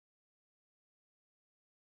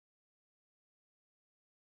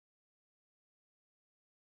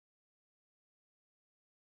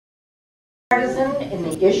partisan in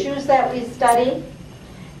the issues that we study,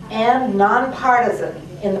 and nonpartisan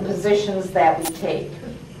in the positions that we take.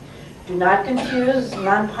 Do not confuse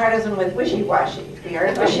nonpartisan with wishy-washy. We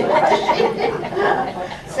are wishy-washy.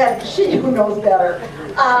 Said she who knows better.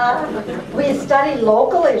 We study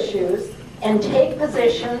local issues and take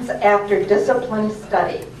positions after disciplined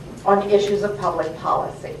study on issues of public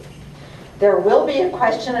policy. There will be a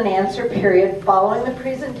question and answer period following the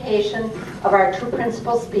presentation of our two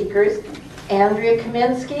principal speakers, Andrea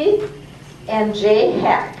Kaminski and Jay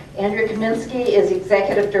Hack. Andrea Kaminski is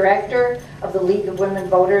Executive Director of the League of Women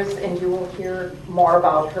Voters, and you will hear more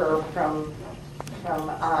about her from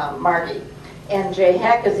Margie. And Jay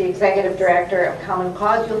Hack is the Executive Director of Common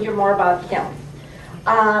Cause. You'll hear more about him.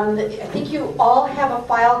 I think you all have a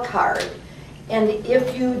file card, and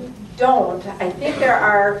if you don't, I think there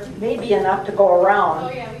are maybe enough to go around.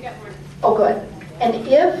 Oh yeah, we got more. Oh good. And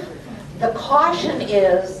if the caution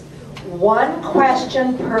is one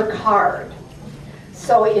question per card.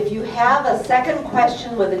 So if you have a second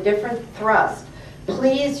question with a different thrust,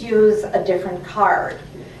 please use a different card.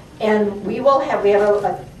 And we have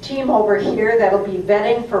a team over here that'll be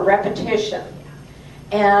vetting for repetition.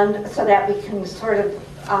 And so that we can sort of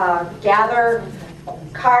gather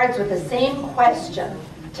cards with the same question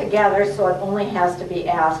together, so it only has to be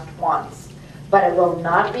asked once. But it will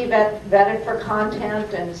not be vetted for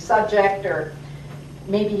content and subject or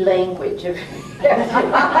maybe language if you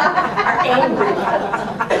are angry.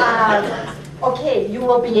 Okay, you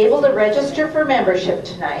will be able to register for membership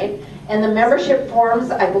tonight, and the membership forms,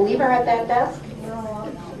 I believe, are at that desk?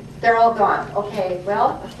 They're all gone. Okay,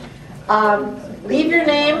 well, leave your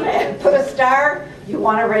name and put a star. You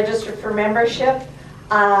want to register for membership.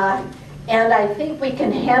 And I think we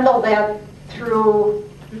can handle that through...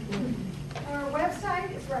 Our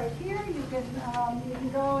website is right here. You can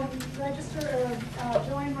go and register or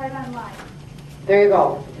join right online. There you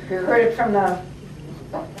go. You heard it from the...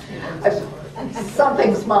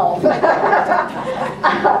 something's mouth.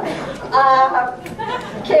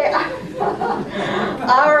 Okay.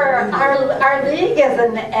 Our league is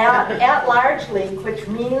an at-large league, which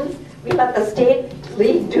means we let the state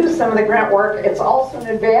league do some of the grant work. It's also an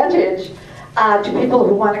advantage to people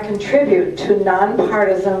who want to contribute to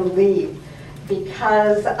nonpartisan league,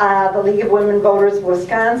 because the League of Women Voters of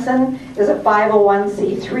Wisconsin is a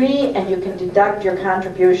 501c3, and you can deduct your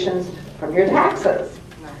contributions from your taxes.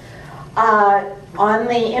 On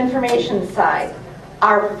the information side,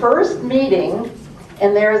 our first meeting,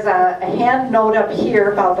 and there's a hand note up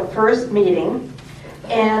here about the first meeting,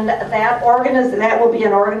 and that will be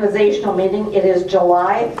an organizational meeting. It is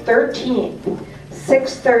July 13th,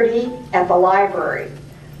 6:30 at the library.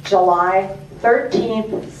 July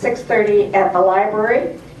 13th, 6:30 at the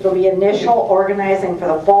library. It'll be initial organizing for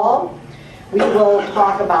the fall. We will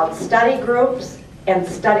talk about study groups and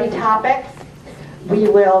study topics. We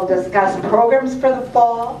will discuss programs for the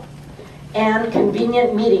fall and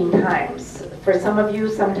convenient meeting times. For some of you,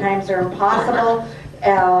 sometimes they're impossible,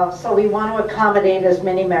 so we want to accommodate as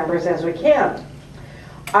many members as we can.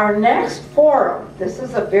 Our next forum, this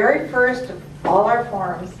is the very first of all our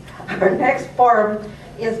forums, our next forum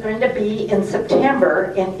is going to be in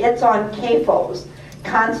September, and it's on CAFOs,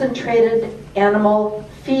 Concentrated Animal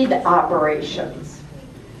Feed Operations.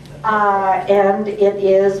 And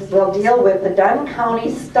we'll deal with the Dunn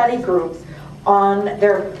County study groups on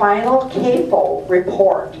their final CAFO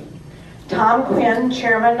report. Tom Quinn,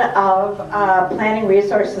 Chairman of Planning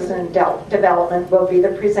Resources and Development, will be the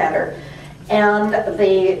presenter. And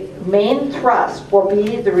the main thrust will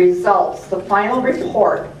be the results, the final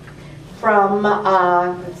report from,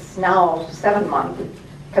 it's now 7 months,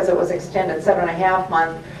 because it was extended 7.5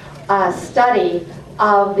 month, study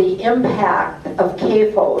of the impact of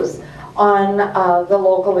CAFOs on the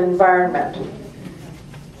local environment.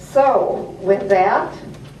 So, with that,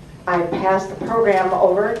 I pass the program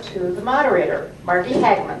over to the moderator, Margie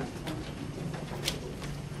Hagman.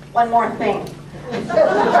 One more thing.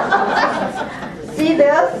 See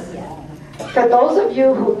this? For those of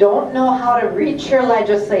you who don't know how to reach your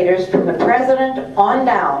legislators from the president on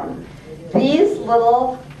down, these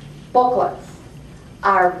little booklets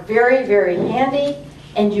are very, very handy,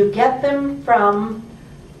 and you get them from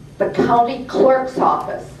the county clerk's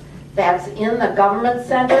office. That's in the government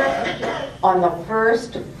center on the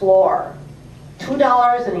first floor.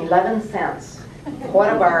 $2.11. What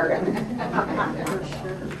a bargain.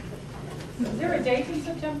 Is there a date in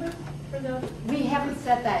September for the... We haven't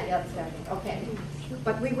said that yet, Stephanie. Okay.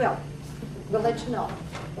 But we will. We'll let you know.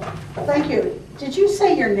 Thank you. Did you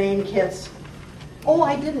say your name, kids? Oh,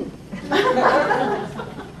 I didn't.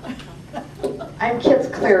 I'm Kitts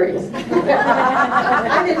Cleary.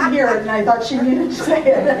 I didn't hear it, and I thought she needed to say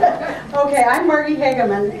it. Okay, I'm Margie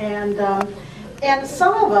Hageman, and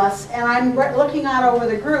some of us, and I'm looking out over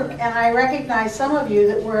the group, and I recognize some of you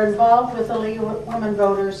that were involved with the League of Women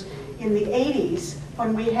Voters in the 80s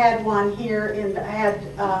when we had one here had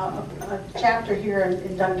a chapter here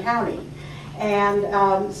in Dunn County.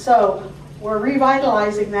 And so we're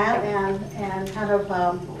revitalizing that and kind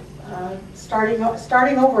of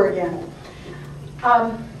starting over again.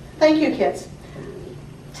 Thank you, kids.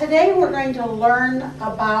 Today we're going to learn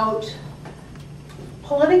about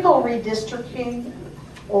political redistricting,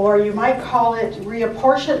 or you might call it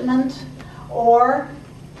reapportionment, or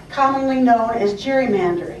commonly known as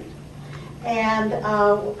gerrymandering. And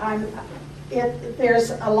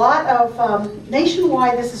there's a lot of,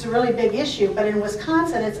 nationwide this is a really big issue, but in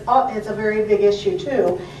Wisconsin it's a very big issue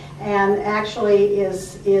too, and actually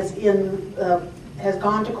has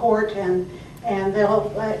gone to court, and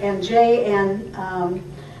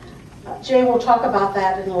Jay will talk about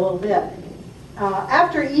that in a little bit.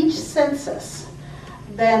 After each census,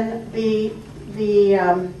 then the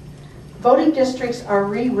voting districts are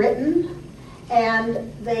rewritten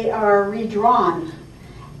and they are redrawn.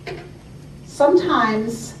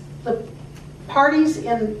 Sometimes the parties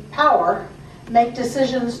in power make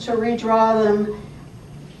decisions to redraw them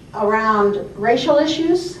around racial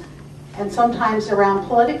issues and sometimes around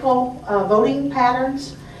political voting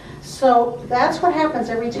patterns. So that's what happens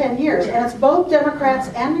every 10 years, and it's both Democrats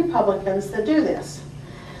and Republicans that do this.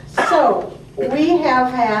 So we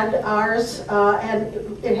have had ours, and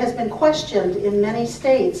it has been questioned in many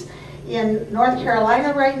states. In North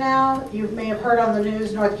Carolina right now, you may have heard on the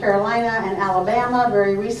news, North Carolina and Alabama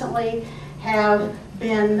very recently have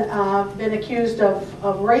been accused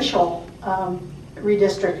of racial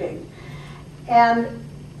redistricting. And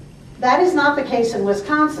that is not the case in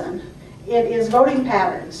Wisconsin. It is voting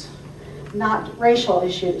patterns, not racial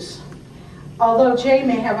issues. Although Jay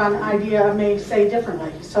may have an idea, may say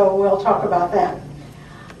differently, so we'll talk about that.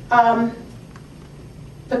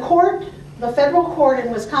 The federal court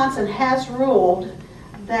in Wisconsin has ruled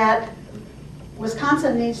that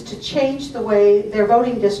Wisconsin needs to change the way their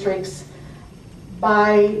voting districts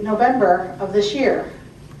by November of this year.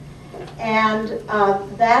 And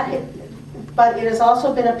but it has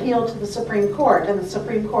also been appealed to the Supreme Court, and the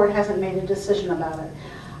Supreme Court hasn't made a decision about it.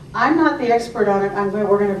 I'm not the expert on it.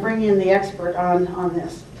 We're going to bring in the expert on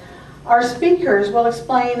this. Our speakers will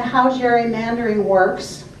explain how gerrymandering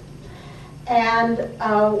works, and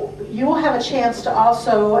you will have a chance to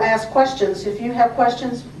also ask questions. If you have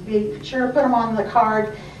questions, be sure to put them on the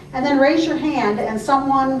card, and then raise your hand, and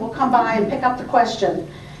someone will come by and pick up the question.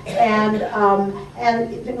 And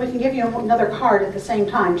we can give you another card at the same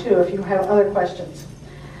time too if you have other questions.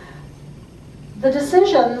 The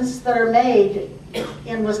decisions that are made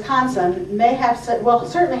in Wisconsin will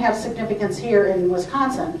certainly have significance here in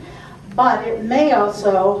Wisconsin, but it may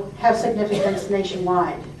also have significance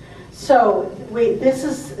nationwide. So this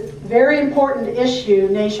is a very important issue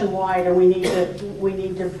nationwide, and we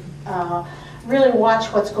need to really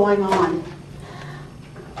watch what's going on.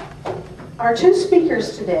 Our two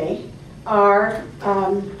speakers today are,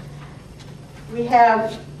 we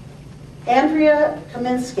have Andrea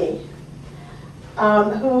Kaminski,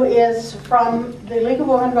 who is from the League of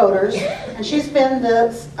Women Voters, and she's been the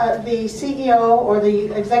CEO or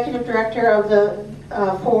the executive director of the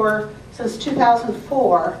since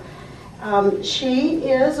 2004. She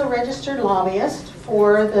is a registered lobbyist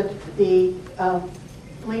for the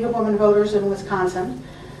League of Women Voters in Wisconsin.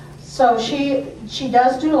 So she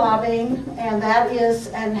does do lobbying, and that is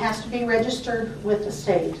and has to be registered with the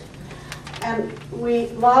state. And we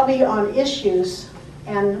lobby on issues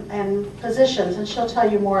and positions, and she'll tell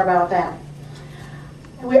you more about that.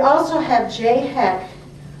 We also have Jay Heck,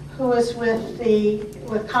 who is with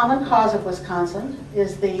Common Cause of Wisconsin,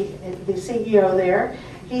 is the CEO there.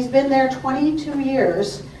 He's been there 22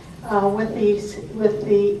 years and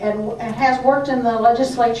has worked in the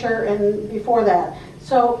legislature and before that.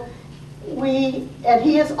 So and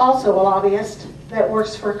he is also a lobbyist that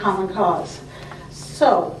works for Common Cause.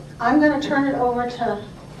 So I'm going to turn it over to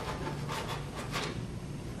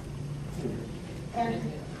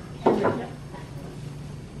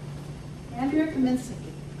Andrea Kaminski.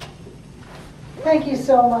 Thank you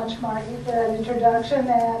so much, Margie, for that introduction,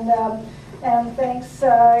 and thanks,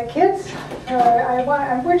 kids.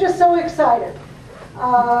 We're just so excited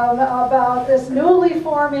about this newly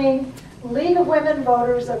forming League of Women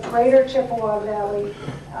Voters of Greater Chippewa Valley.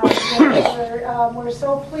 We're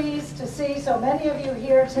so pleased to see so many of you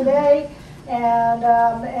here today, and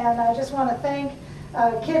I just want to thank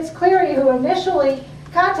Kitts Cleary, who initially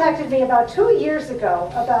contacted me about 2 years ago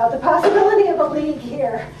about the possibility of a league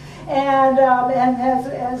here, and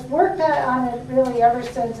has worked on it really ever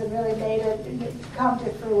since, and really made it come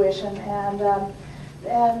to fruition.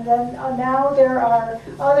 And then now there are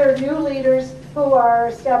other new leaders who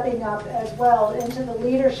are stepping up as well into the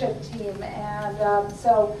leadership team, and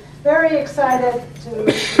so very excited to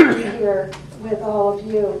be here with all of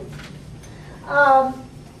you.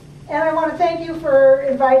 And I want to thank you for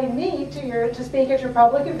inviting me to speak at your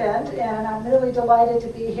public event, and I'm really delighted to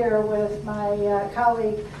be here with my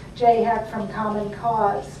colleague Jay Heck from Common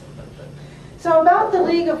Cause. So about the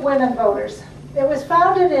League of Women Voters. It was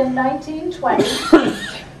founded in 1920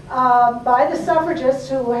 by the suffragists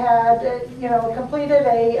who had completed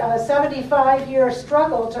a 75-year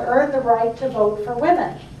struggle to earn the right to vote for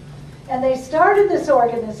women. And they started this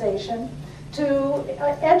organization to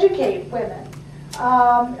educate women.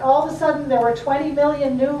 All of a sudden there were 20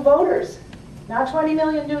 million new voters. Not 20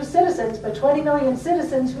 million new citizens, but 20 million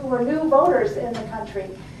citizens who were new voters in the country.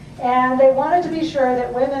 And they wanted to be sure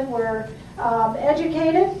that women were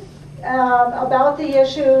educated about the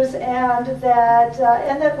issues, and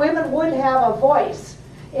that women would have a voice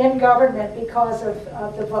in government because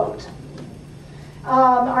of the vote.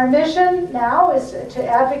 Our mission now is to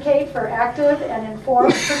advocate for active and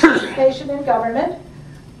informed participation in government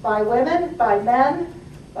by women, by men,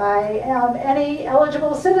 by any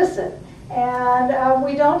eligible citizen. And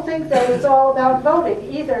we don't think that it's all about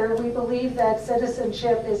voting either. We believe that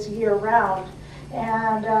citizenship is year-round.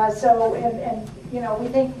 And we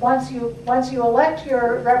think once you elect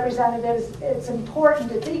your representatives, it's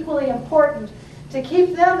equally important to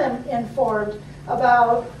keep them informed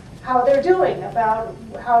about how they're doing, about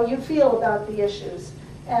how you feel about the issues,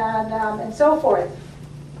 and so forth.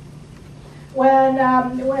 When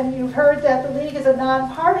you've heard that the League is a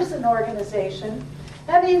nonpartisan organization,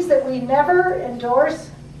 that means that we never endorse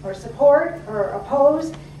or support or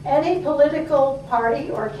oppose any political party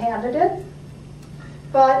or candidate.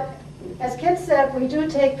 But as Kit said, we do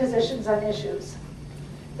take positions on issues.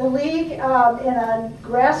 The League, in a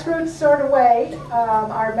grassroots sort of way,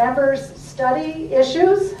 our members study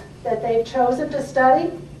issues that they've chosen to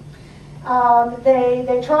study.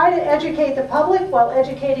 They try to educate the public while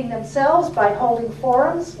educating themselves by holding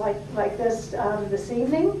forums like this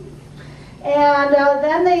evening. And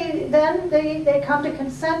then they come to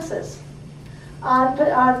consensus on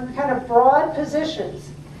kind of broad positions.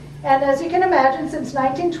 And as you can imagine, since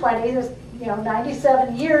 1920, there's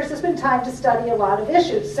 97 years, there's been time to study a lot of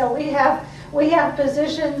issues. So we have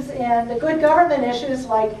positions in the good government issues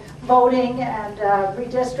like voting and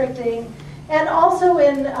redistricting, and also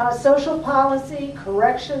in social policy,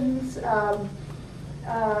 corrections,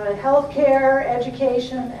 healthcare,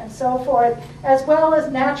 education, and so forth, as well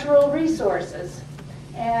as natural resources.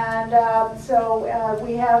 And so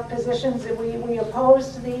we have positions that we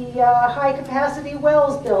opposed the high-capacity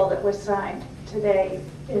wells bill that was signed today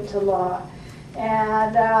into law.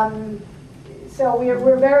 And so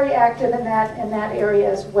we're very active in that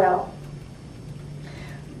area as well.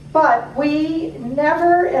 But we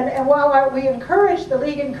never, and while we encourage, the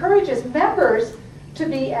League encourages members to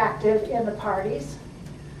be active in the parties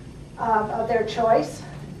of their choice,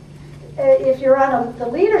 if you're on the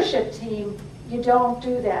leadership team, you don't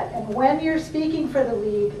do that. And when you're speaking for the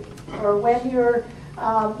League, or when you're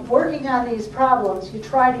working on these problems, you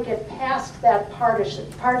try to get past that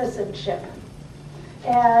partisanship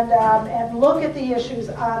and look at the issues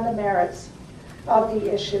on the merits of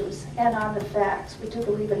the issues and on the facts. We do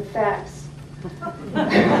believe in facts.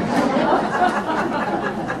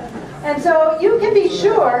 And so you can be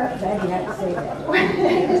sure,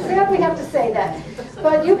 we have to say that,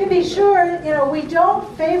 but you can be sure, we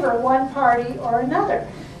don't favor one party or another.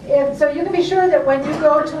 And so you can be sure that when you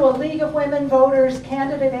go to a League of Women Voters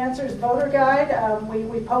Candidate Answers Voter Guide,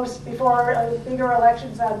 we post before bigger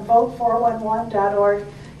elections on vote411.org,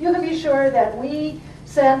 you can be sure that we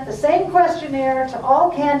sent the same questionnaire to all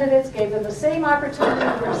candidates, gave them the same opportunity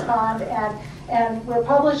to respond, and we're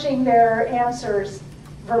publishing their answers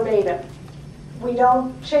verbatim. We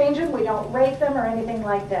don't change them, we don't rate them or anything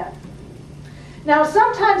like that. Now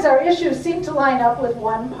sometimes our issues seem to line up with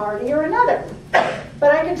one party or another,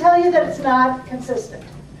 but I can tell you that it's not consistent.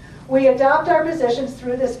 We adopt our positions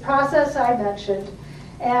through this process I mentioned,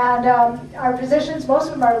 and our positions, most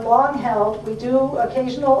of them are long held. We do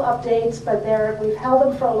occasional updates, but we've held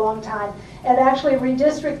them for a long time, and actually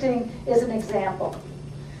redistricting is an example.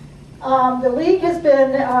 The League has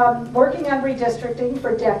been working on redistricting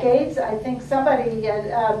for decades. I think somebody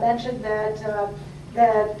had mentioned that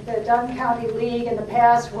that the Dunn County League in the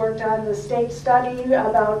past worked on the state study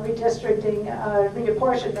about redistricting,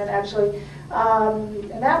 reapportionment actually,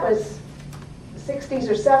 and that was 60s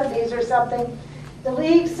or 70s or something. The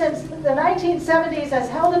League since the 1970s has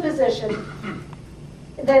held a position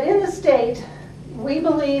that in the state, we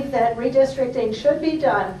believe that redistricting should be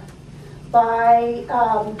done by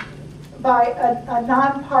a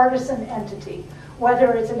nonpartisan entity,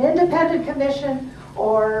 whether it's an independent commission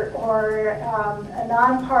or a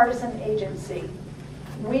nonpartisan agency.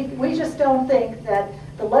 We just don't think that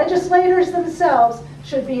the legislators themselves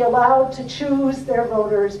should be allowed to choose their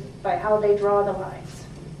voters by how they draw the lines.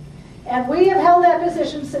 And we have held that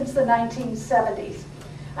position since the 1970s.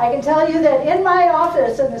 I can tell you that in my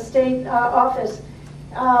office, in the state office,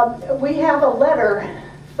 we have a letter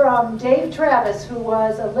from Dave Travis, who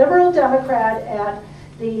was a liberal Democrat and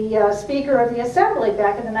the Speaker of the Assembly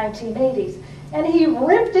back in the 1980s. And he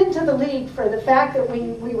ripped into the League for the fact that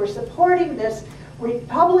we were supporting this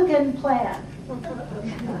Republican plan.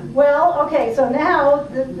 Well, okay, so now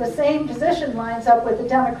the same position lines up with the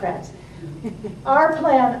Democrats. Our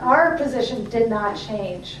plan, our position did not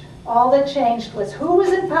change. All that changed was who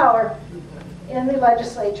was in power in the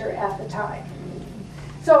legislature at the time.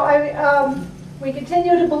 So we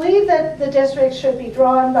continue to believe that the districts should be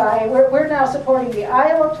drawn by, we're now supporting the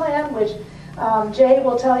Iowa plan, which Jay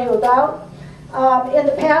will tell you about. In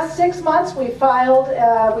the past 6 months, we filed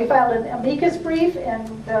an amicus brief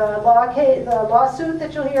in the lawsuit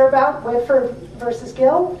that you'll hear about, Whitford versus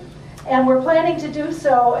Gill, and we're planning to do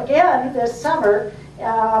so again this summer,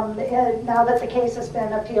 now that the case has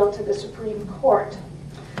been appealed to the Supreme Court.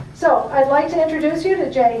 So I'd like to introduce you to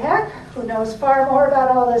Jay Heck, who knows far more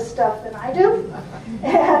about all this stuff than I do,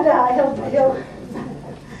 and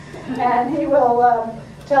he will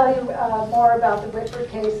tell you more about the Whitford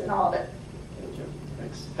case and all of it.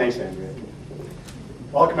 Thanks, Andrea.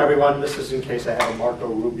 Welcome, everyone. This is in case I have a Marco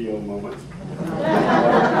Rubio moment.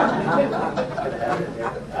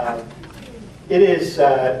 It is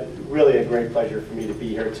really a great pleasure for me to be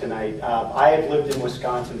here tonight. I have lived in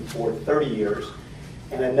Wisconsin for 30 years,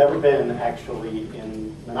 and I've never been actually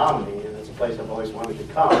in Menominee, and it's a place I've always wanted to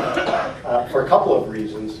come for a couple of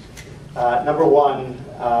reasons. Number one,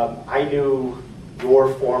 I knew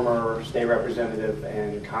your former state representative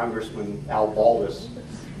and Congressman Al Baldus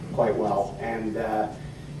quite well, and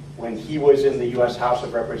when he was in the U.S. House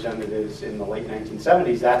of Representatives in the late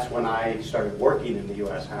 1970s, that's when I started working in the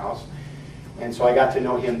U.S. House, and so I got to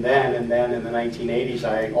know him then, and then in the 1980s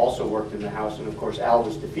I also worked in the House, and of course Al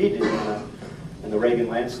was defeated in the Reagan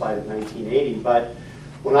landslide of 1980, but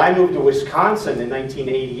when I moved to Wisconsin in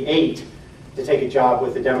 1988 to take a job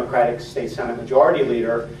with the Democratic State Senate Majority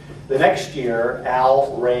Leader, the next year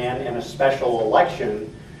Al ran in a special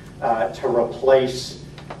election to replace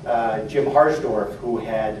Jim Harsdorf, who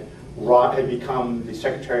had become the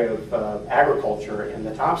Secretary of Agriculture in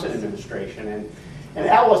the Thompson administration, and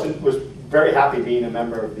Al was very happy being a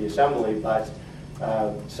member of the Assembly, but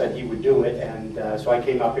said he would do it, and so I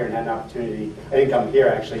came up here and had an opportunity. I didn't come here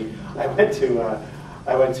actually. I went to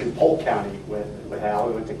Polk County with Al.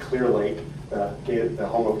 We went to Clear Lake, the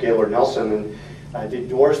home of Gaylord Nelson, and did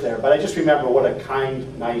doors there. But I just remember what a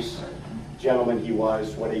kind, nice gentleman he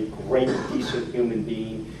was. What a great, decent human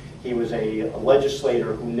being. He was a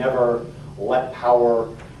legislator who never let power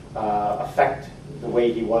affect the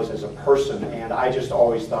way he was as a person, and I just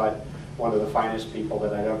always thought one of the finest people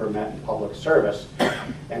that I'd ever met in public service.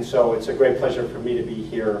 And so it's a great pleasure for me to be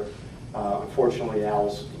here. Unfortunately,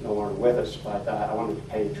 Al's no longer with us, but I wanted to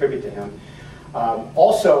pay tribute to him. I've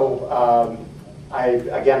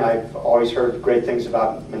always heard great things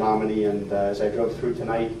about Menominee, and as I drove through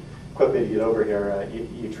tonight, quickly to get over here,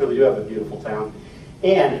 you truly do have a beautiful town.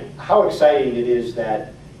 And how exciting it is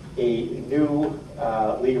that a new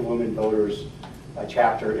League of Women Voters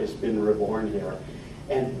chapter has been reborn here.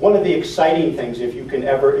 And one of the exciting things, if you can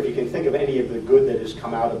think of any of the good that has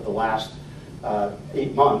come out of the last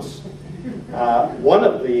 8 months, one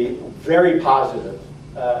of the very positive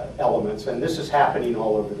elements, and this is happening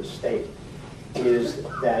all over the state, is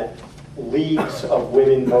that leagues of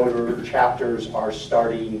women voter chapters are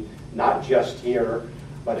starting not just here,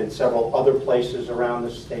 but in several other places around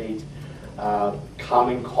the state.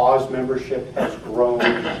 Common Cause membership has grown.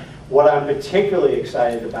 What I'm particularly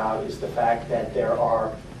excited about is the fact that there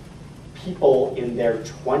are people in their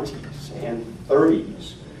 20s and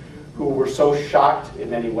 30s who were so shocked in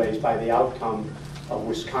many ways by the outcome of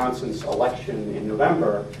Wisconsin's election in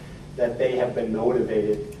November that they have been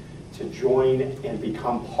motivated to join and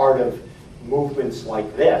become part of movements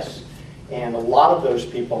like this. And a lot of those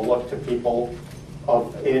people look to people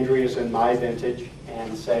of Andrea's and my vintage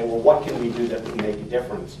and say, well, what can we do that would make a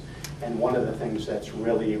difference? And one of the things that's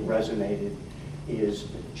really resonated is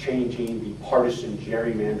changing the partisan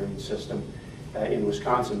gerrymandering system in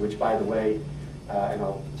Wisconsin, which, by the way, and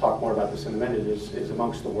I'll talk more about this in a minute, is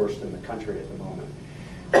amongst the worst in the country at the moment.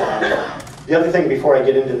 The other thing before I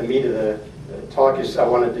get into the meat of the talk is I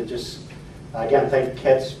wanted to just, again, thank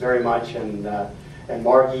Kits very much, and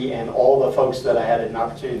Margie, and all the folks that I had an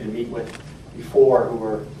opportunity to meet with before who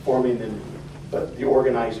were forming the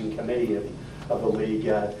organizing committee of the league.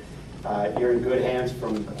 You're in good hands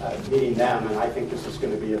from meeting them, and I think this is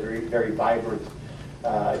going to be a very, very vibrant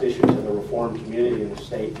addition to the reform community in the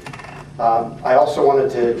state. I also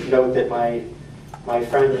wanted to note that my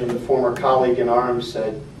friend and former colleague in arms,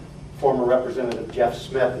 former Representative Jeff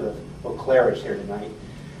Smith of Eau Claire, is here tonight.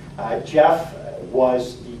 Jeff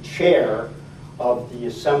was the chair of the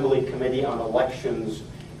Assembly Committee on Elections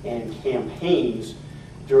and Campaigns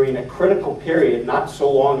during a critical period not so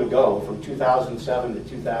long ago, from 2007 to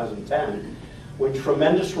 2010, when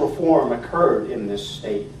tremendous reform occurred in this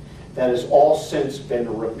state that has all since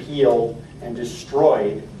been repealed and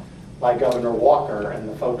destroyed by Governor Walker and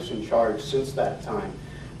the folks in charge since that time.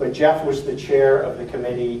 But Jeff was the chair of the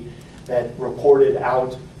committee that reported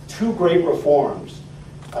out two great reforms: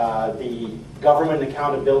 the Government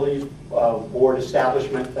Accountability Board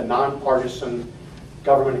establishment, the nonpartisan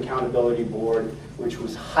Government Accountability Board, which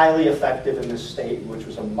was highly effective in this state, which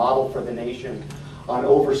was a model for the nation on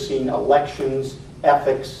overseeing elections,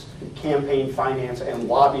 ethics, campaign finance, and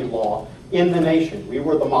lobby law in the nation. We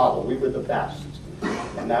were the model, we were the best.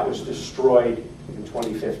 And that was destroyed in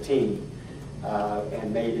 2015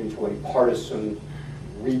 and made into a partisan,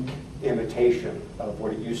 weak imitation of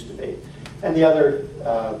what it used to be. And the other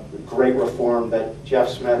great reform that Jeff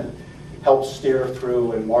Smith helped steer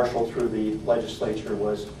through and marshal through the legislature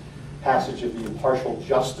was passage of the impartial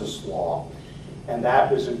justice law. And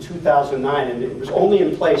that was in 2009, and it was only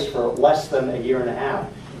in place for less than a year and a half.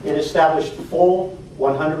 It established full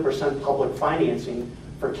 100% public financing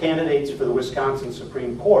for candidates for the Wisconsin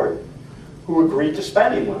Supreme Court who agreed to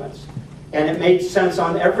spending limits. And it made sense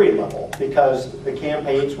on every level, because the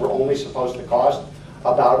campaigns were only supposed to cost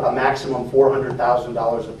about a maximum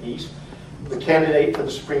 $400,000 apiece. The candidate for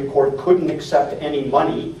the Supreme Court couldn't accept any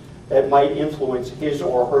money that might influence his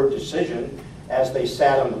or her decision as they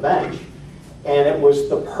sat on the bench. And it was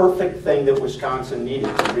the perfect thing that Wisconsin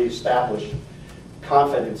needed to reestablish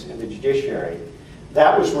confidence in the judiciary.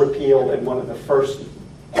 That was repealed in one of the first, in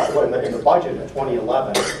the budget of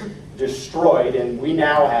 2011, destroyed, and we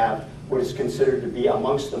now have what is considered to be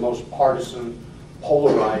amongst the most partisan,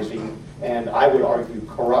 polarizing, and I would argue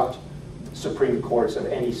corrupt Supreme Courts of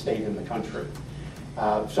any state in the country.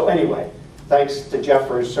 So anyway, thanks to Jeff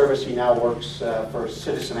for his service. He now works for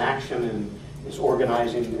Citizen Action and is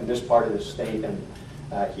organizing in this part of the state, and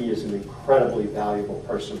he is an incredibly valuable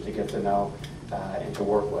person to get to know and to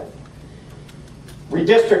work with.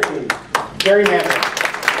 Redistricting, gerrymandering.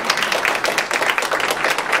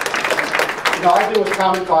 You know, I've been with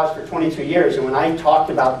Common Cause for 22 years, and when I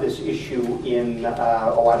talked about this issue in,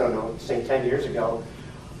 I don't know, say 10 years ago,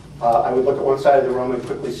 I would look at one side of the room and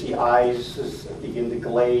quickly see eyes begin to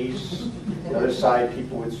glaze. The other side,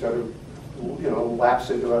 people would sort of, you know,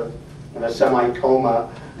 lapse into a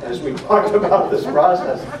semi-coma as we talked about this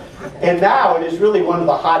process. And now it is really one of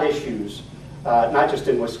the hot issues, not just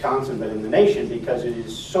in Wisconsin, but in the nation, because it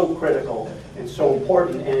is so critical and so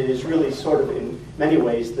important, and it is really sort of, in many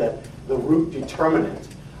ways, the root determinant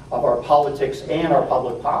of our politics and our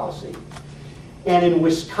public policy. And in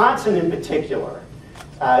Wisconsin in particular,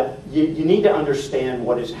 you need to understand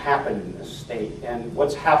what has happened in this state and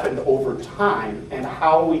what's happened over time and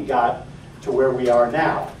how we got to where we are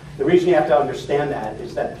now. The reason you have to understand that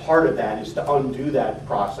is that part of that is to undo that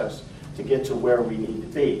process to get to where we need to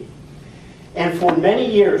be. And for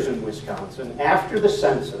many years in Wisconsin, after the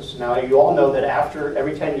census, now you all know that after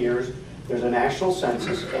every 10 years, there's a national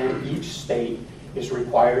census, and each state is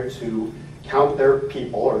required to count their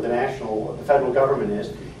people, or the federal government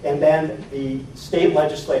is, and then the state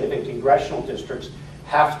legislative and congressional districts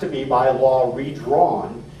have to be by law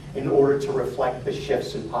redrawn in order to reflect the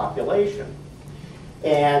shifts in population.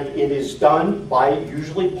 And it is done by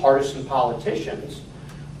usually partisan politicians,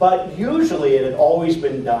 but usually it had always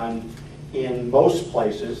been done in most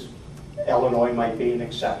places. Illinois might be an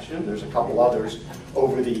exception, there's a couple others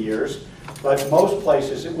over the years, but most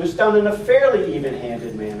places it was done in a fairly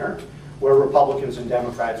even-handed manner, where Republicans and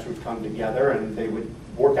Democrats would come together and they would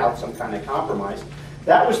work out some kind of compromise.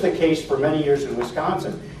 That was the case for many years in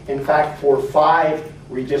Wisconsin. In fact, for 5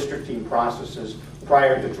 redistricting processes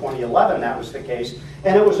prior to 2011, that was the case.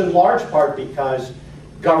 And it was in large part because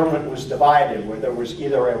government was divided, where there was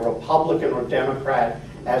either a Republican or Democrat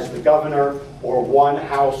as the governor, or one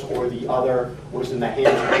house or the other was in the hands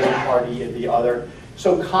of one party or the other.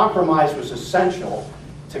 So compromise was essential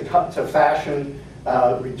to fashion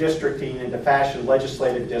redistricting and to fashion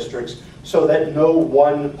legislative districts so that no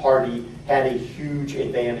one party had a huge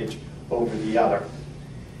advantage over the other.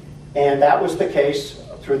 And that was the case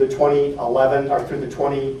through the 2011, or through the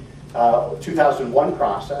 2001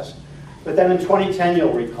 process. But then in 2010,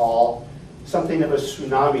 you'll recall, something of a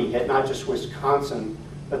tsunami hit not just Wisconsin,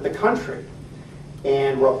 but the country.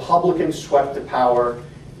 And Republicans swept to power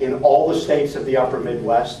in all the states of the upper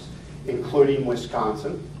Midwest, including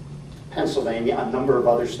Wisconsin, Pennsylvania, a number of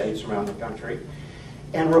other states around the country.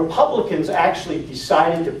 And Republicans actually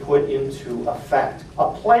decided to put into effect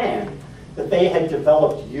a plan that they had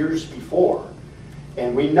developed years before.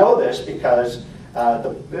 And we know this because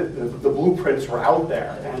the blueprints were out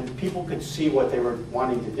there and people could see what they were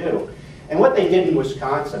wanting to do. And what they did in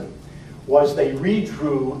Wisconsin was they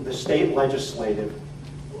redrew the state legislative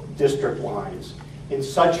district lines in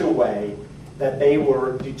such a way that they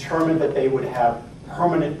were determined that they would have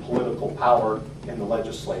permanent political power in the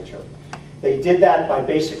legislature. They did that by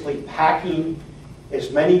basically packing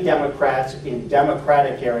as many Democrats in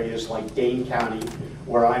Democratic areas like Dane County,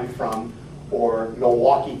 where I'm from, or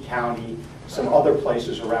Milwaukee County, some other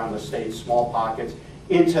places around the state, small pockets,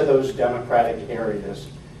 into those Democratic areas,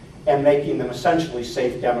 and making them essentially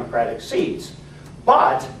safe Democratic seats.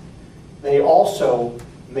 But they also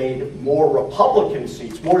made more Republican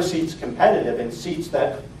seats, more seats competitive, and seats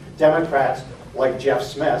that Democrats like Jeff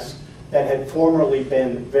Smith's that had formerly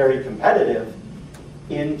been very competitive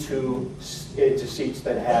into seats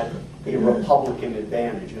that had a Republican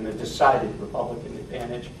advantage, and a decided Republican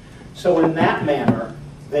advantage. So in that manner,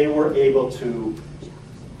 they were able to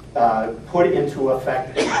put into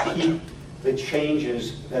effect and keep the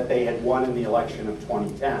changes that they had won in the election of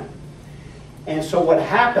 2010. And so what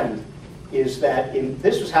happened is that,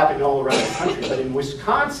 this was happening all around the country, but in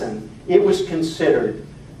Wisconsin, it was considered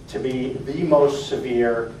to be the most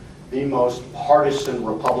severe, the most partisan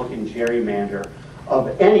Republican gerrymander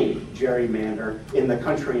of any gerrymander in the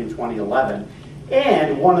country in 2011,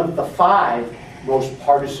 and one of the 5 most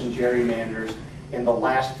partisan gerrymanders in the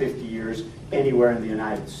last 50 years anywhere in the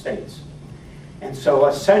United States. And so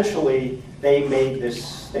essentially, they made this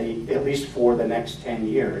state, at least for the next 10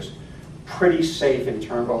 years, pretty safe in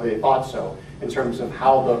terms, or they thought so, in terms of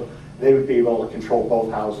how they would be able to control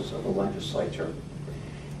both houses of the legislature.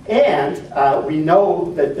 And we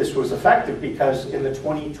know that this was effective because in the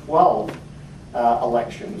 2012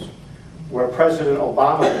 elections, where President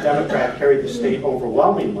Obama, the Democrat, carried the state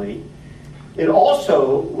overwhelmingly, it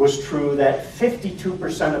also was true that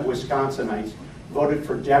 52% of Wisconsinites voted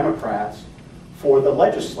for Democrats for the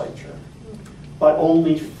legislature, but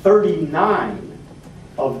only 39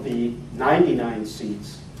 of the 99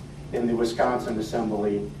 seats in the Wisconsin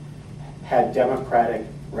Assembly had Democratic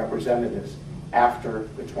representatives after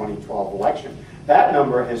the 2012 election. That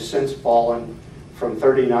number has since fallen from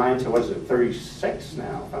 39 to, what is it, 36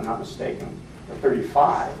 now, if I'm not mistaken, or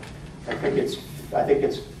 35. I think it's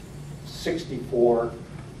 64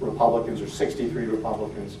 Republicans or 63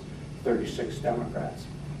 Republicans, 36 Democrats.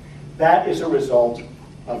 That is a result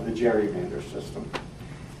of the gerrymander system.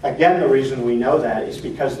 Again, the reason we know that is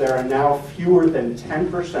because there are now fewer than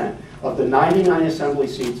 10% of the 99 assembly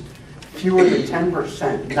seats, fewer than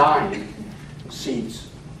 10%, 9 seats,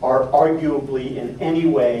 are arguably in any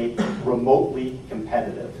way remotely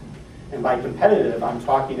competitive. And by competitive, I'm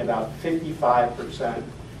talking about 55%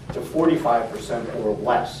 to 45% or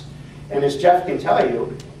less. And as Jeff can tell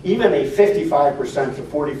you, even a 55% to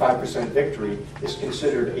 45% victory is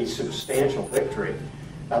considered a substantial victory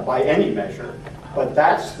by any measure. But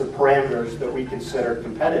that's the parameters that we consider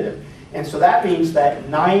competitive. And so that means that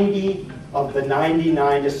 90 of the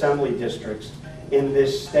 99 assembly districts in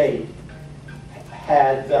this state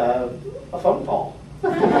had a phone call.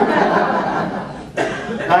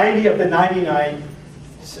 90 of the 99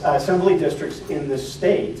 assembly districts in this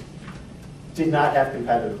state did not have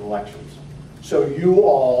competitive elections. So you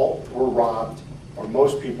all were robbed, or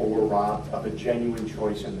most people were robbed, of a genuine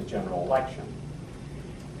choice in the general election.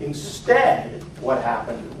 Instead, what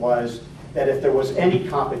happened was that if there was any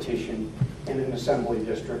competition in an assembly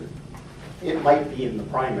district, it might be in the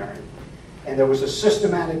primary. And there was a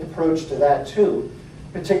systematic approach to that too,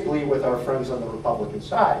 particularly with our friends on the Republican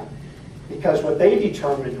side. Because what they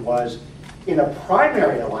determined was, in a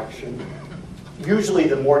primary election, usually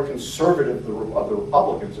the more conservative of the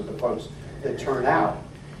Republicans are the folks that turn out.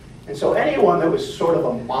 And so anyone that was sort of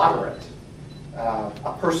a moderate,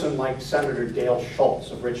 a person like Senator Dale Schultz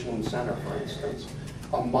of Richland Center, for instance,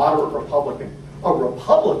 a moderate Republican. A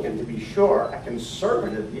Republican, to be sure, a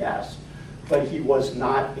conservative, yes, but he was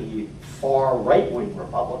not a far right-wing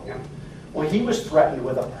Republican. Well, he was threatened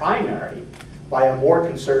with a primary by a more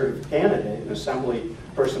conservative candidate, an assembly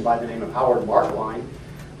person by the name of Howard Markline,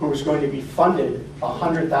 who was going to be funded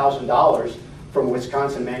 $100,000 from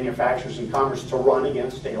Wisconsin Manufacturers and Commerce to run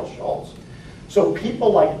against Dale Schultz. So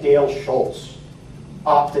people like Dale Schultz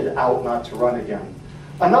opted out not to run again.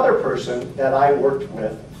 Another person that I worked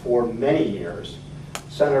with for many years,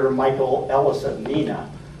 Senator Michael Ellis of Neenah,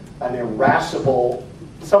 an irascible,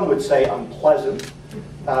 some would say unpleasant,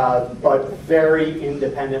 but very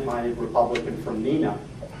independent-minded Republican from Neenah,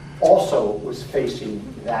 also was facing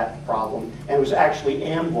that problem and was actually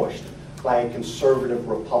ambushed by a conservative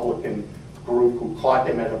Republican group who caught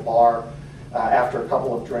him at a bar after a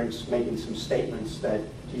couple of drinks making some statements that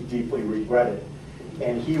he deeply regretted.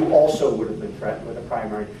 And he also would have been threatened with a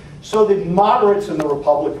primary. So the moderates in the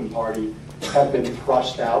Republican Party have been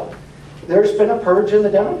thrust out. There's been a purge in the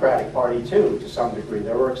Democratic Party too, to some degree.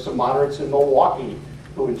 There were some moderates in Milwaukee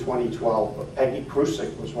who in 2012, Peggy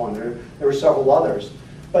Krusik was one, there were several others.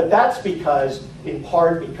 But that's because, in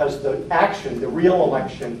part, because the action, the real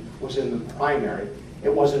election, was in the primary.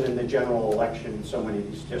 It wasn't in the general election in so many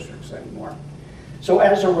of these districts anymore. So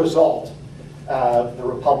as a result, the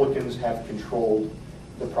Republicans have controlled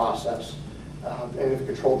the process and have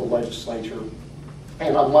controlled the legislature.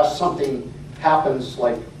 And unless something happens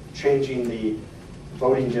like changing the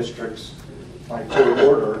voting districts by court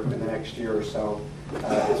order in the next year or so,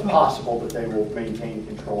 it's possible that they will maintain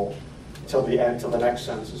control till the end, till the next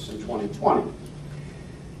census in 2020.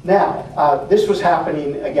 Now, this was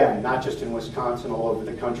happening, again, not just in Wisconsin, all over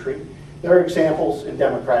the country. There are examples in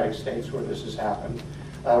Democratic states where this has happened.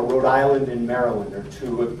 Rhode Island and Maryland are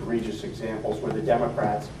two egregious examples where the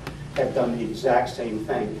Democrats have done the exact same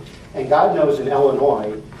thing. And God knows in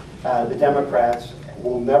Illinois, the Democrats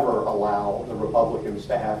will never allow the Republicans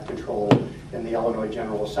to have control in the Illinois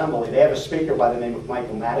General Assembly. They have a speaker by the name of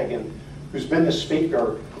Michael Madigan, who's been the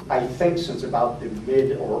speaker, I think, since about the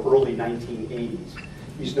mid or early 1980s.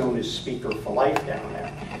 He's known as Speaker for Life down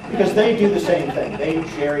there. Because they do the same thing. They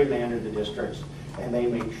gerrymander the districts, and they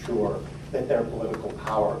make sure that their political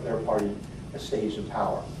power, their party, stays in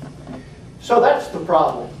power. So that's the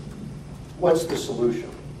problem. What's the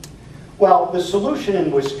solution? Well, the solution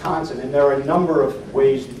in Wisconsin, and there are a number of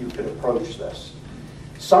ways that you could approach this.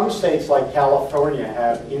 Some states like California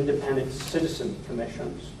have independent citizen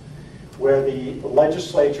commissions where the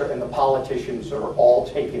legislature and the politicians are all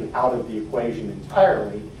taken out of the equation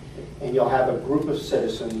entirely, and you'll have a group of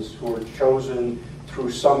citizens who are chosen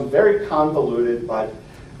through some very convoluted but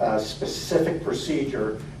specific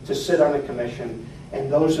procedure to sit on a commission,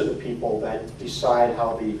 and those are the people that decide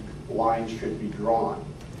how the lines should be drawn.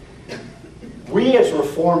 We as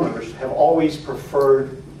reformers have always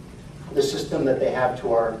preferred the system that they have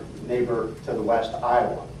to our neighbor to the west,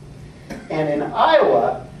 Iowa. And in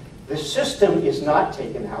Iowa, the system is not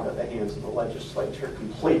taken out of the hands of the legislature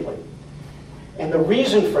completely. And the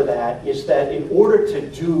reason for that is that in order to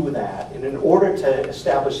do that, and in order to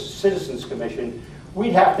establish a citizens commission,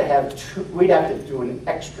 we'd have to do an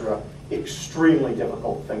extra, extremely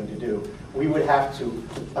difficult thing to do. We would have to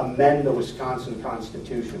amend the Wisconsin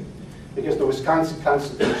Constitution, because the Wisconsin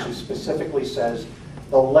Constitution specifically says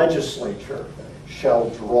the legislature shall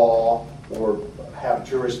draw or have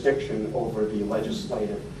jurisdiction over the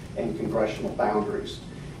legislative and congressional boundaries.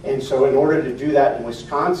 And so in order to do that in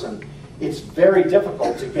Wisconsin, it's very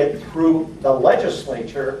difficult to get through the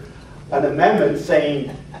legislature an amendment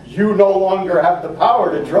saying you no longer have the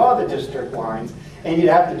power to draw the district lines, and you'd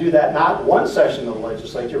have to do that not one session of the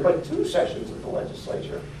legislature, but two sessions of the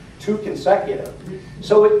legislature, two consecutive.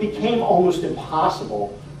 So it became almost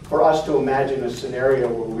impossible for us to imagine a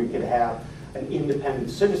scenario where we could have an independent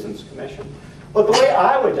citizens commission. But the way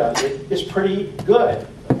Iowa does it is pretty good.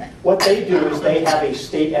 What they do is they have a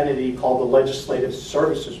state entity called the Legislative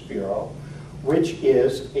Services Bureau, which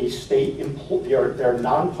is a state they're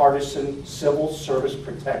nonpartisan, civil service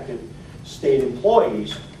protected state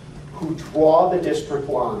employees who draw the district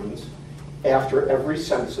lines after every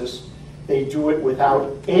census. They do it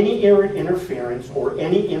without any interference or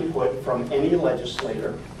any input from any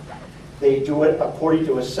legislator. They do it according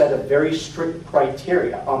to a set of very strict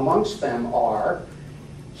criteria. Amongst them are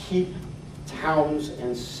keep towns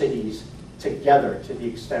and cities together to the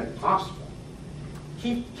extent possible.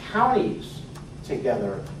 Keep counties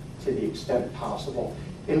together to the extent possible.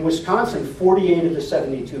 In Wisconsin, 48 of the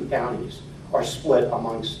 72 counties are split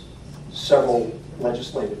amongst several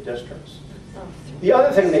legislative districts. The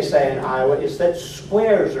other thing they say in Iowa is that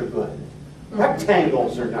squares are good.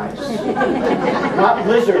 Rectangles are nice. Not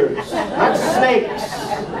lizards, not snakes,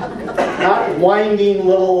 not winding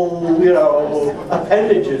little,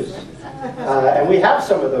 appendages. And we have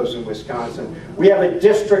some of those in Wisconsin. We have a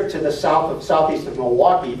district to the southeast of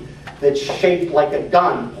Milwaukee that's shaped like a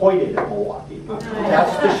gun pointed at Milwaukee.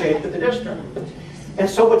 That's the shape of the district. And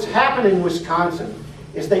so what's happened in Wisconsin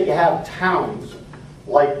is that you have towns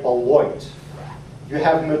like Beloit. You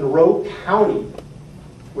have Monroe County,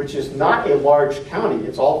 which is not a large county.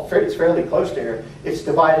 It's fairly close to here. It's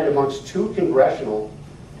divided amongst two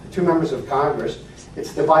members of Congress.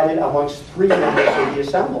 It's divided amongst 3 members of the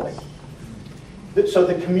Assembly. So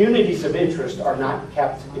the communities of interest are not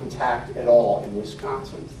kept intact at all in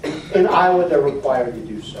Wisconsin. In Iowa, they're required to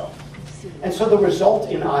do so. And so the result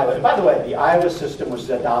in Iowa, and by the way, the Iowa system was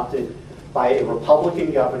adopted by a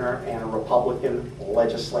Republican governor and a Republican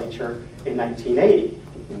legislature in 1980.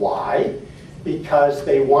 Why? Because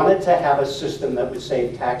they wanted to have a system that would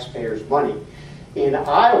save taxpayers money. In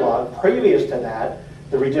Iowa, previous to that,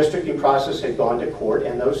 the redistricting process had gone to court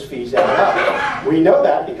and those fees added up. We know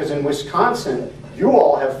that because in Wisconsin, you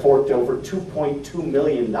all have forked over $2.2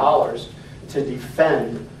 million to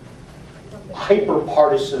defend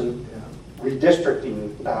hyper-partisan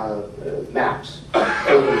redistricting maps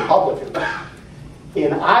for the Republicans.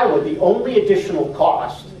 In Iowa, the only additional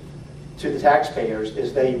cost to the taxpayers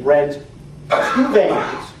is they rent 2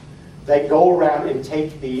 vans that go around and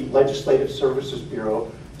take the Legislative Services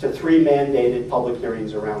Bureau to 3 mandated public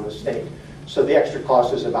hearings around the state. So the extra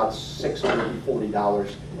cost is about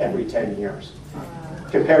 $640 every 10 years.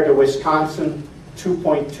 Compared to Wisconsin,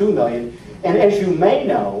 $2.2 million. And as you may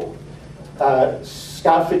know,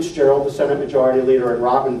 Scott Fitzgerald, the Senate Majority Leader, and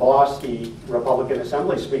Robin Voss, the Republican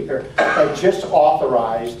Assembly Speaker, had just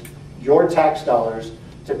authorized your tax dollars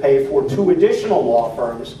to pay for 2 additional law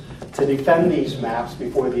firms to defend these maps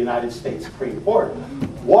before the United States Supreme Court.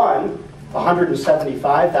 One,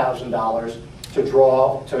 $175,000 to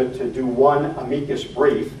do 1 amicus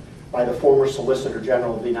brief by the former Solicitor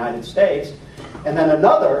General of the United States, and then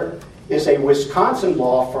another is a Wisconsin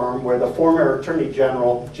law firm where the former Attorney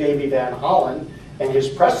General J.B. Van Hollen and his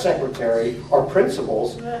press secretary are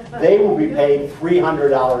principals. They will be paid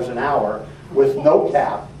 $300 an hour with no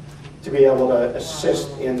cap to be able to assist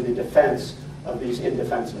in the defense of these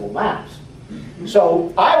indefensible maps.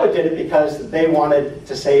 So Iowa did it because they wanted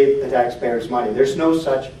to save the taxpayers money. There's no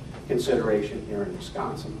such consideration here in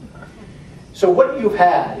Wisconsin. So what you've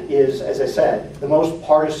had is, as I said, the most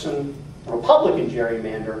partisan Republican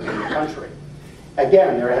gerrymander in the country.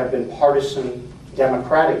 Again, there have been partisan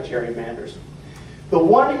Democratic gerrymanders. The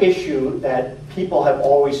one issue that people have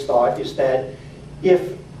always thought is that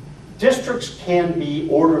if districts can be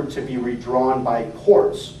ordered to be redrawn by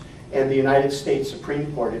courts, and the United States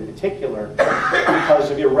Supreme Court in particular, because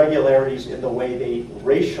of irregularities in the way they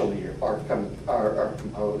racially are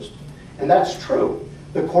composed. And that's true.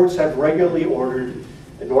 The courts have regularly ordered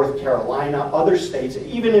in North Carolina, other states,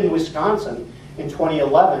 even in Wisconsin. In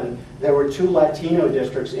 2011, there were 2 Latino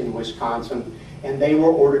districts in Wisconsin, and they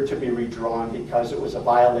were ordered to be redrawn because it was a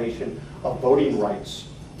violation of voting rights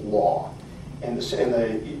law. And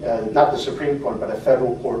not the Supreme Court, but a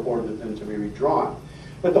federal court ordered them to be redrawn.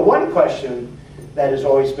 But the one question that has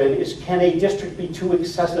always been is, can a district be too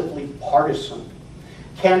excessively partisan?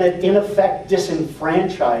 Can it, in effect,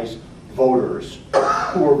 disenfranchise voters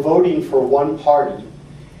who are voting for one party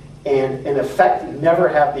and, in effect, never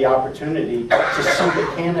have the opportunity to see the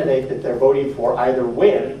candidate that they're voting for either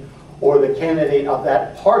win or the candidate of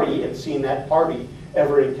that party and seeing that party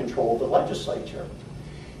ever in control of the legislature?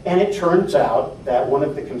 And it turns out that one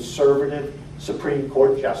of the conservative Supreme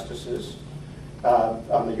Court justices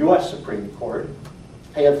on the U.S. Supreme Court,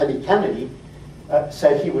 Anthony Kennedy,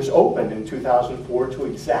 said he was open in 2004 to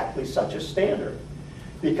exactly such a standard.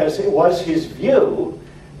 Because it was his view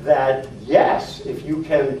that, yes, if you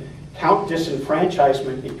can count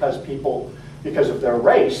disenfranchisement because of their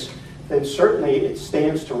race, then certainly it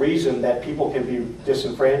stands to reason that people can be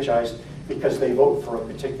disenfranchised because they vote for a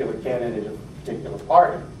particular candidate of a particular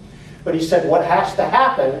party. But he said what has to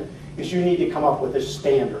happen is you need to come up with a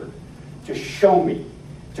standard to show me,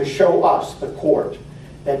 to show us, the court,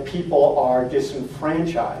 that people are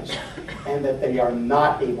disenfranchised and that they are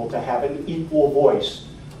not able to have an equal voice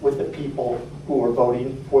with the people who are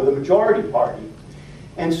voting for the majority party.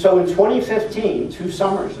 And so in 2015, 2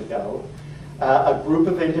 summers ago, a group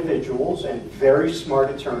of individuals and very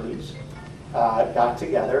smart attorneys got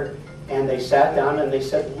together and they sat down and they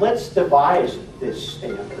said, let's devise this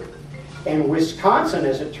standard. And Wisconsin,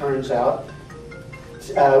 as it turns out,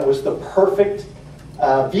 was the perfect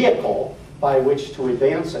vehicle by which to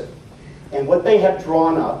advance it. And what they have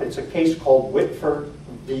drawn up, it's a case called Whitford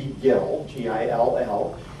v. Gill,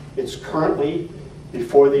 G-I-L-L. It's currently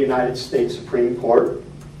before the United States Supreme Court.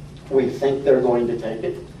 We think they're going to take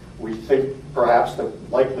it. We think perhaps they're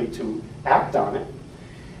likely to act on it.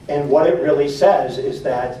 And what it really says is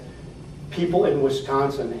that people in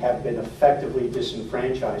Wisconsin have been effectively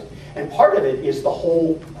disenfranchised. And part of it is the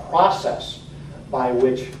whole process by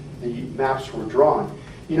which the maps were drawn.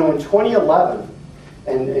 You know, in 2011,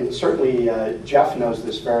 and certainly Jeff knows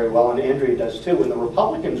this very well, and Andrea does too, when the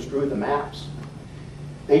Republicans drew the maps,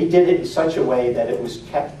 they did it in such a way that it was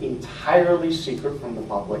kept entirely secret from the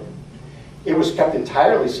public. It was kept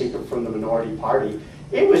entirely secret from the minority party.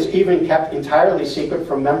 It was even kept entirely secret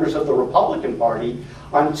from members of the Republican Party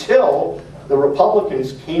until the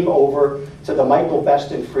Republicans came over to the Michael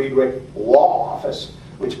Beston Friedrich Law Office,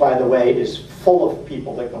 which, by the way, is full of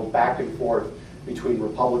people that go back and forth between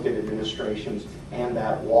Republican administrations and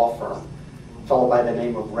that law firm. A fellow by the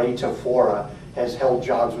name of Ray Tafora has held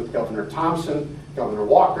jobs with Governor Thompson, Governor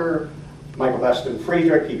Walker, Michael Beston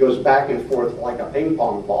Friedrich. He goes back and forth like a ping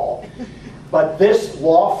pong ball. But this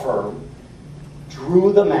law firm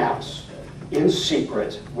drew the maps in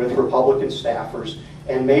secret with Republican staffers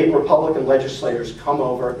and made Republican legislators come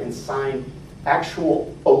over and sign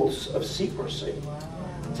actual oaths of secrecy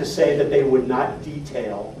to say that they would not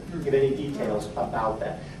give any details about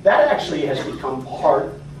that. That actually has become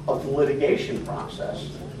part of the litigation process.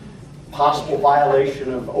 Possible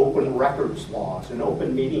violation of open records laws and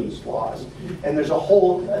open meetings laws. And there's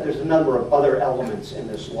a number of other elements in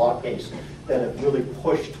this law case that have really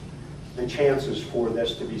pushed the chances for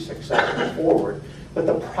this to be successful forward. But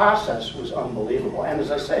the process was unbelievable, and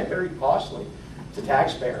as I say, very costly to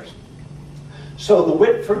taxpayers. So the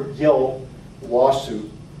Whitford Gill lawsuit,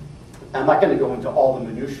 I'm not going to go into all the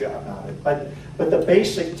minutiae about it, but the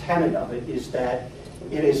basic tenet of it is that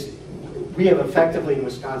we have effectively in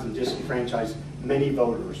Wisconsin disenfranchised many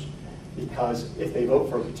voters because if they vote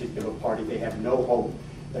for a particular party, they have no hope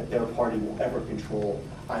that their party will ever control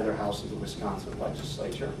either house of the Wisconsin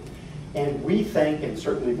legislature. And we think, and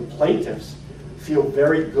certainly the plaintiffs, feel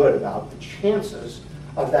very good about the chances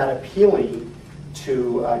of that appealing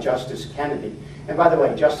to Justice Kennedy. And by the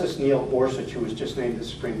way, Justice Neil Gorsuch, who was just named to the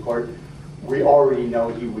Supreme Court, we already know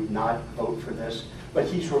he would not vote for this, but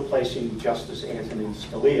he's replacing Justice Antonin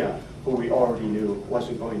Scalia, who we already knew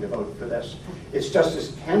wasn't going to vote for this. It's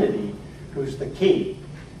Justice Kennedy who's the key,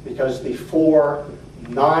 because the four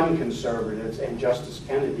non-conservatives and Justice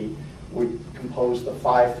Kennedy would compose the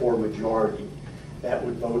 5-4 majority that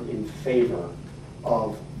would vote in favor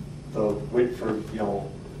of the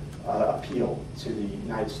Whitford-Gill appeal to the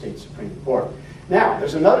United States Supreme Court. Now,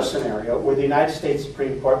 there's another scenario where the United States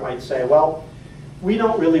Supreme Court might say, well, we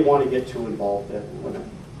don't really want to get too involved with it.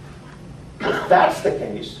 If that's the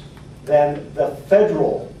case, then the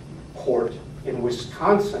federal court in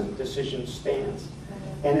Wisconsin decision stands.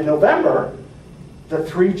 And in November, the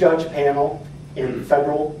 3-judge panel in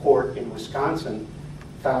federal court in Wisconsin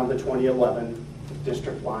found the 2011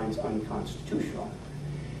 district lines unconstitutional.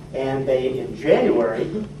 And they, in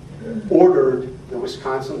January, ordered the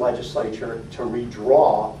Wisconsin legislature to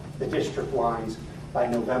redraw the district lines by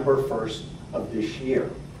November 1st of this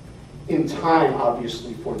year, in time,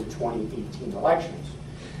 obviously, for the 2018 elections.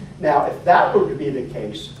 Now, if that were to be the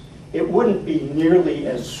case, it wouldn't be nearly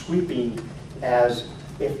as sweeping as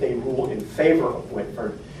if they rule in favor of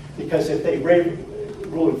Whitford, because if they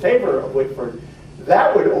rule in favor of Whitford,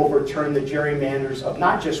 that would overturn the gerrymanders of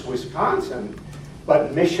not just Wisconsin,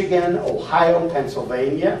 but Michigan, Ohio,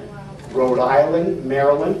 Pennsylvania, Rhode Island,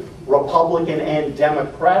 Maryland, Republican and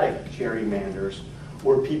Democratic gerrymanders,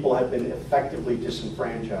 where people have been effectively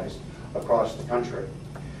disenfranchised across the country.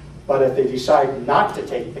 But if they decide not to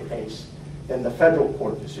take the case, then the federal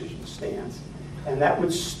court decision stands. And that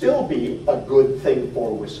would still be a good thing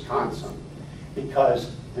for Wisconsin,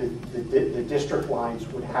 because the district lines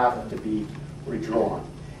would have to be redrawn.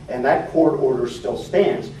 And that court order still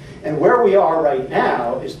stands. And where we are right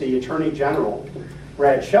now is the Attorney General,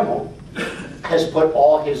 Brad Schemmel, has put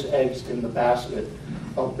all his eggs in the basket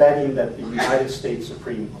of betting that the United States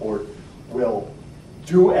Supreme Court will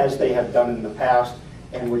do as they have done in the past,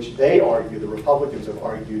 and which they argue, the Republicans have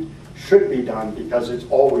argued, should be done because it's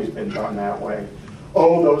always been done that way.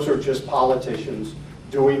 Oh, those are just politicians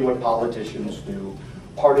doing what politicians do.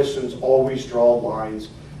 Partisans always draw lines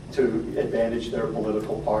to advantage their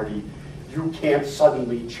political party. You can't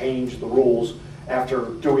suddenly change the rules after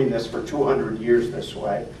doing this for 200 years this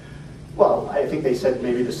way. Well, I think they said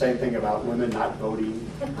maybe the same thing about women not voting.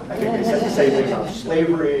 I think they said the same thing about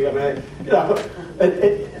slavery. I mean, you know,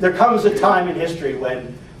 there comes a time in history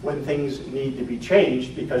when when things need to be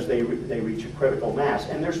changed because they reach a critical mass.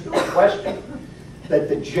 And there's no question that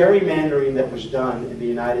the gerrymandering that was done in the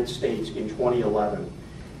United States in 2011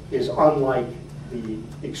 is unlike the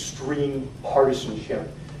extreme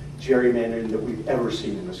partisanship gerrymandering that we've ever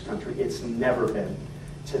seen in this country. It's never been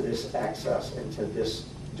to this excess and to this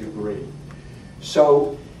degree.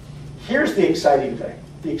 So here's the exciting thing.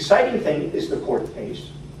 The exciting thing is the court case.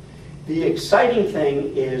 The exciting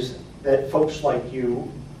thing is that folks like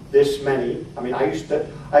you, this many, I mean, I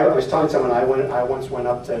was telling someone I once went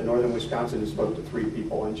up to northern Wisconsin and spoke to 3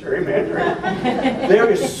 people on gerrymandering. There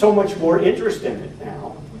is so much more interest in it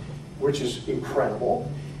now, which is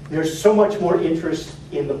incredible. There's so much more interest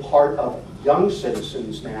in the part of young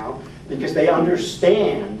citizens now because they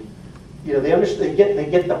understand, you know, they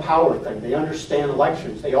get the power thing. They understand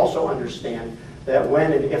elections. They also understand that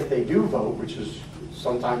when and if they do vote, which is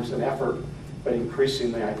sometimes an effort, but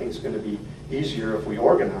increasingly I think it's going to be easier if we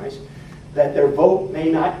organize, that their vote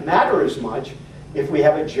may not matter as much if we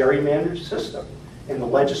have a gerrymandered system in the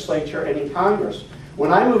legislature and in Congress.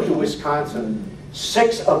 When I moved to Wisconsin,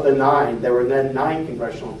 6 of the 9, there were then 9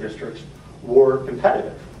 congressional districts, were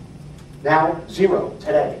competitive. Now, 0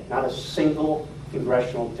 today. Not a single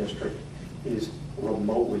congressional district is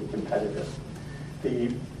remotely competitive.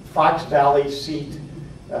 The Fox Valley seat,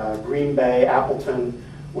 Green Bay, Appleton,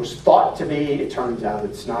 was thought to be, it turns out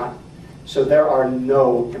it's not. So there are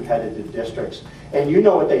no competitive districts. And you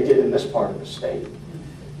know what they did in this part of the state.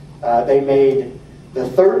 They made the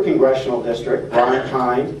 3rd congressional district, Ron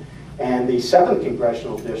Kind, and the 7th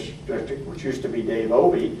congressional district, which used to be Dave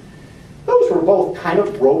Obey. Those were both kind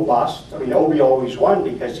of robust. I mean, Obey always won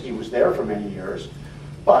because he was there for many years.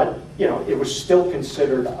 But, you know, it was still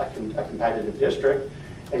considered a competitive district.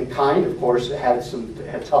 And Kind, of course, had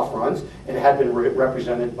tough runs. It had been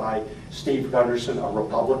represented by Steve Gunderson, a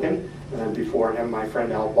Republican, and then before him, my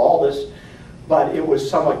friend Al Baldus. But it was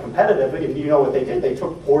somewhat competitive, and you know what they did? They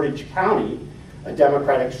took Portage County, a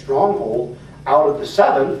Democratic stronghold, out of the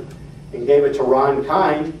 7th and gave it to Ron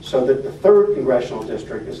Kind so that the 3rd congressional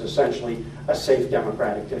district is essentially a safe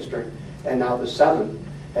Democratic district. And now the 7th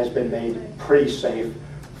has been made pretty safe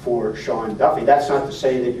for Sean Duffy. That's not to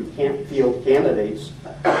say that you can't field candidates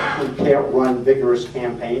who can't run vigorous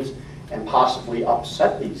campaigns and possibly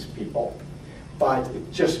upset these people, but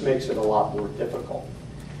it just makes it a lot more difficult.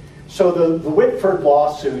 So the Whitford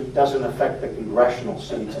lawsuit doesn't affect the congressional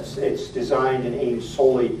seats. It's designed and aimed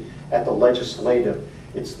solely at the legislative.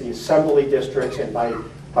 It's the assembly districts and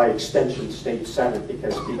by extension state senate,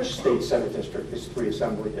 because each state senate district is 3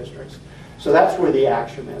 assembly districts. So that's where the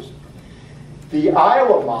action is. The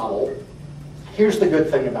Iowa model, here's the good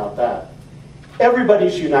thing about that.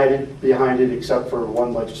 Everybody's united behind it except for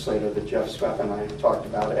one legislator that Jeff Sveff and I talked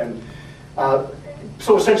about. And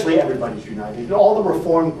so essentially everybody's united. All the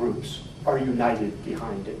reform groups are united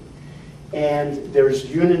behind it. And there's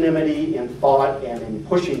unanimity in thought and in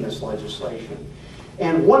pushing this legislation.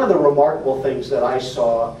 And one of the remarkable things that I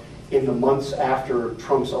saw in the months after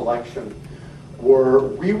Trump's election were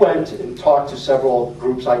we went and talked to several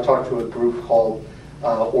groups. I talked to a group called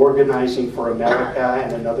Organizing for America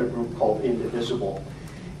and another group called Indivisible.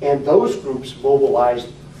 And those groups mobilized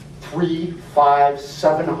 300, 500,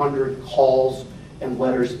 700 calls and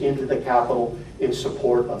letters into the Capitol in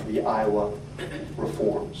support of the Iowa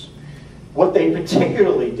reforms. What they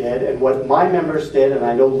particularly did, and what my members did, and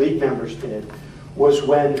I know League members did, was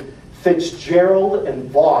when Fitzgerald and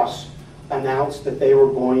Voss announced that they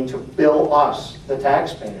were going to bill us, the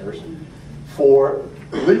taxpayers, for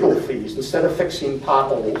legal fees. Instead of fixing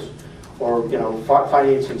potholes or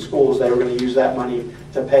financing schools, they were going to use that money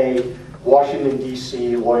to pay Washington,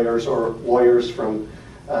 D.C. lawyers or lawyers from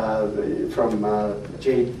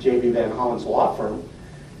J.B. Van Hollen's law firm.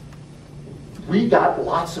 We got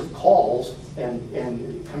lots of calls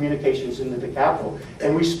and communications into the Capitol.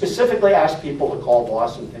 And we specifically asked people to call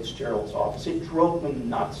Voss and Fitzgerald's office. It drove them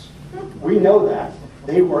nuts. We know that.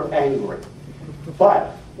 They were angry.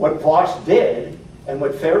 But what Voss did, and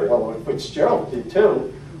what Fitzgerald did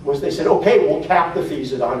too, was they said, okay, we'll cap the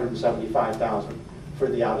fees at $175,000 for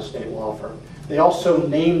the out-of-state law firm. They also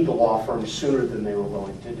named the law firm sooner than they were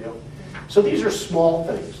willing to do. So these are small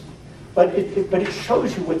things. But it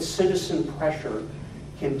shows you what citizen pressure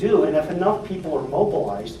can do, and if enough people are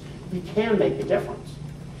mobilized, you can make a difference.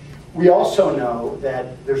 We also know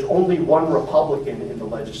that there's only one Republican in the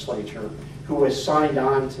legislature who has signed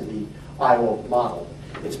on to the Iowa model.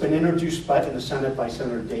 It's been introduced in the Senate by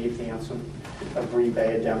Senator Dave Hansen of Green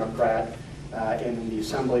Bay, a Democrat, and in the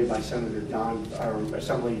Assembly by Assemblyperson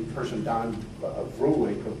Don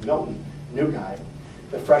Vruwig of Milton, new guy.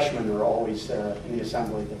 The freshmen are always in the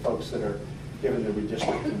Assembly, the folks that are given the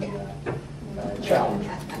redistricting challenge.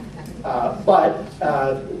 But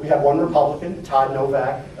we have one Republican, Todd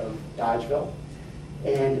Novak of Dodgeville,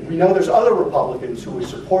 and we know there's other Republicans who would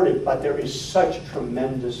support it, but there is such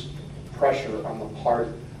tremendous pressure on the part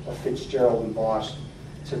of Fitzgerald and Boss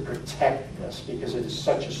to protect this because it is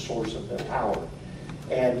such a source of their power.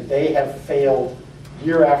 And they have failed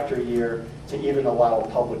year after year to even allow a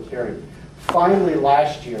public hearing. Finally,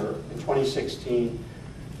 last year, in 2016,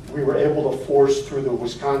 we were able to force through the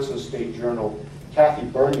Wisconsin State Journal, Kathy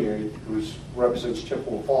Bernier, who represents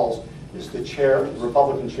Chippewa Falls, is the chair, the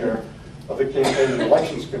Republican chair of the Campaign and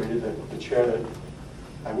Elections Committee, the chair that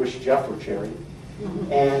I wish Jeff were chairing.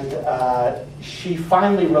 And she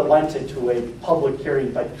finally relented to a public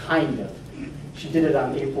hearing, but kind of. She did it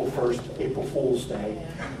on April 1st, April Fool's Day,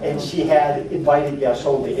 and she had invited guests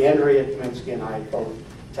only. Andrea, Kaminski, and I both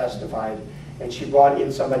testified, and she brought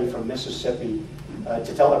in somebody from Mississippi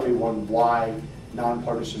to tell everyone why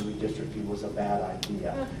nonpartisan redistricting was a bad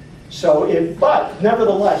idea. So, but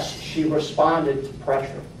nevertheless, she responded to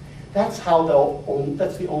pressure. That's how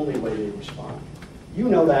that's the only way they respond. You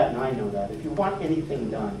know that, and I know that. If you want anything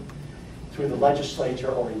done through the legislature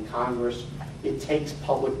or in Congress, it takes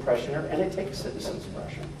public pressure and it takes citizens'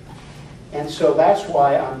 pressure. And so that's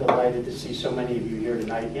why I'm delighted to see so many of you here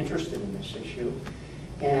tonight interested in this issue.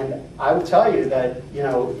 And I will tell you that, you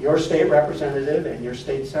know, your state representative and your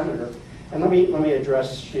state senator, and let me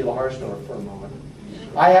address Sheila Harsdorf for a moment.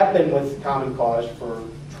 I have been with Common Cause for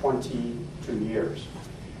 22 years.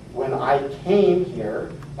 When I came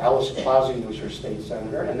here, Alice Clausing was her state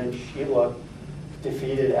senator, and then Sheila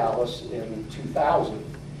defeated Alice in 2000.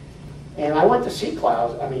 And I went to see to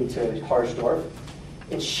Harsdorf,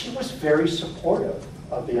 and she was very supportive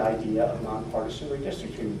of the idea of nonpartisan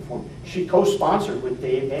redistricting reform. She co-sponsored with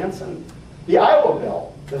Dave Hansen the Iowa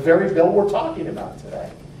bill, the very bill we're talking about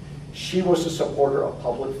today. She was a supporter of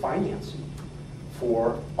public financing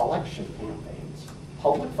for election campaigns.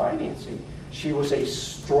 Public financing. She was a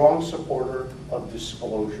strong supporter of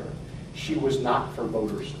disclosure. She was not for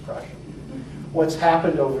voter suppression. What's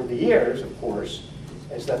happened over the years, of course,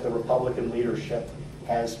 is that the Republican leadership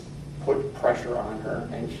has put pressure on her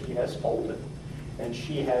and she has folded. And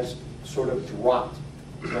she has sort of dropped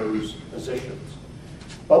those positions.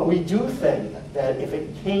 But we do think that if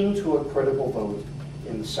it came to a critical vote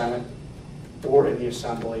in the Senate or in the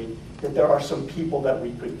Assembly, that there are some people that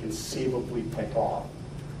we could conceivably pick off.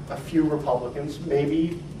 A few Republicans,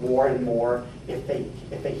 maybe more and more, if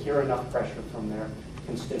they hear enough pressure from their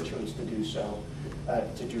constituents to do so,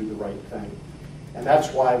 to do the right thing. And that's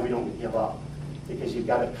why we don't give up, because you've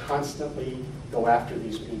got to constantly go after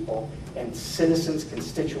these people, and citizens,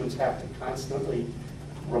 constituents have to constantly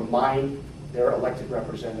remind their elected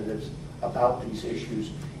representatives about these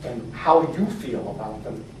issues and how you feel about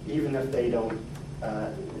them, even if they don't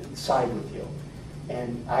side with you.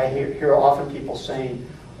 And I hear often people saying,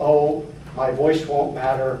 oh, my voice won't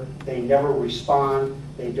matter, they never respond,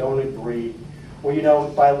 they don't agree. Well, you know,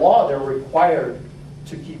 by law, they're required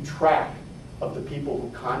to keep track of the people who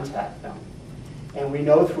contact them. And we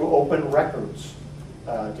know through open records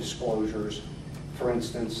disclosures, for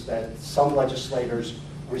instance, that some legislators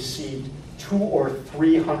received 200 or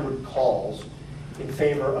 300 calls in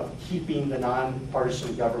favor of keeping the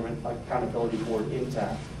Nonpartisan Government Accountability Board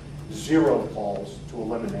intact, 0 calls to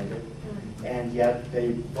eliminate it, and yet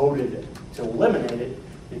they voted to eliminate it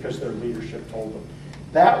because their leadership told them.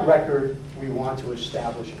 That record we want to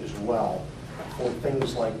establish as well for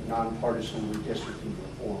things like nonpartisan redistricting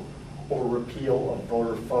reform or repeal of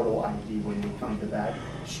voter photo ID when we come to that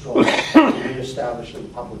stroke, reestablishing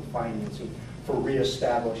public financing, for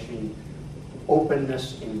reestablishing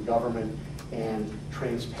openness in government and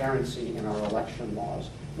transparency in our election laws.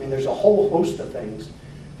 I mean, there's a whole host of things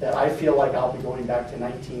that I feel like I'll be going back to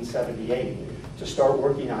 1978 to start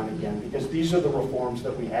working on again, because these are the reforms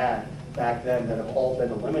that we had back then that have all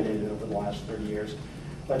been eliminated over the last 30 years.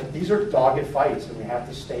 But these are dogged fights, and we have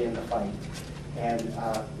to stay in the fight. And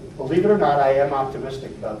believe it or not, I am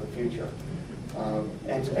optimistic about the future.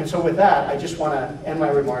 And so with that, I just want to end my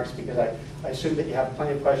remarks, because I assume that you have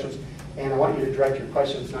plenty of questions, and I want you to direct your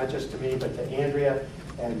questions not just to me, but to Andrea,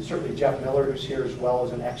 and certainly Jeff Miller, who's here as well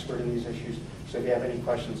as an expert in these issues. So if you have any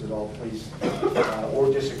questions at all, please,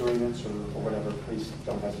 or disagreements or whatever, please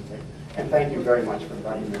don't hesitate. And thank you very much for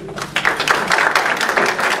inviting me.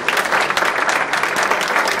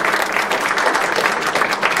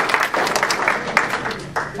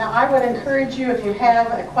 Now, I would encourage you, if you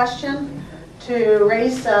have a question, to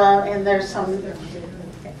raise, and there's some,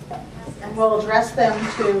 and we'll address them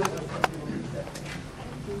to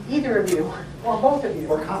either of you, or both of you.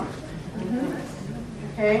 Or comment.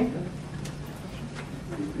 Okay?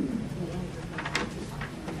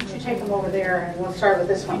 take them over there and we'll start with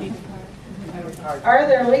this one. Are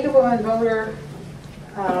there League of Women Voter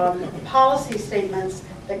policy statements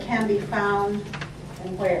that can be found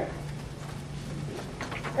and where?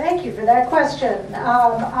 Thank you for that question.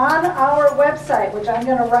 On our website, which I'm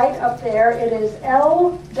going to write up there, it is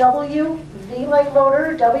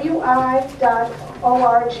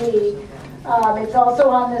lwvlakevoter.wi.org. It's also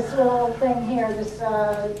on this little thing here, this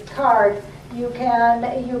card. You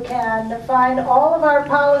can find all of our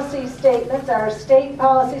policy statements, our state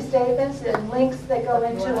policy statements, and links that go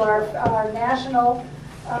into our national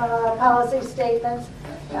policy statements.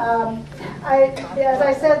 As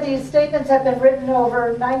I said, these statements have been written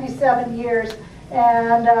over 97 years,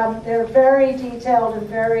 and they're very detailed and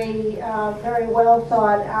very well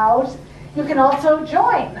thought out. You can also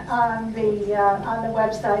join on the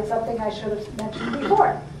website, something I should have mentioned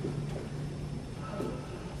before.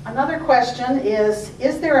 Another question is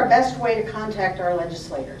there a best way to contact our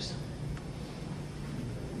legislators?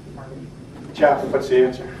 Jeff, what's the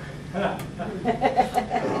answer?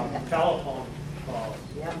 Telephone calls.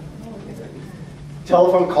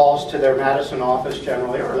 Telephone calls to their Madison office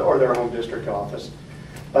generally, or their home district office.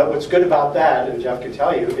 But what's good about that, and Jeff can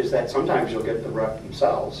tell you, is that sometimes you'll get the rep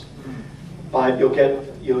themselves. But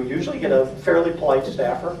you'll usually get a fairly polite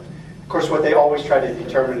staffer. Of course, what they always try to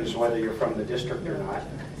determine is whether you're from the district or not.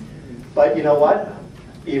 But you know what?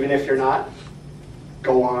 Even if you're not,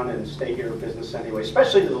 go on and state your business anyway,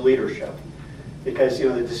 especially to the leadership. Because the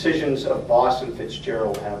decisions of Boss and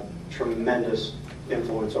Fitzgerald have tremendous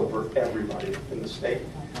influence over everybody in the state.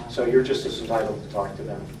 So you're just as entitled to talk to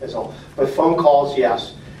them as all. But phone calls,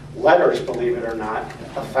 yes. Letters, believe it or not,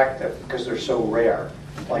 effective because they're so rare.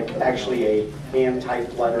 Like actually a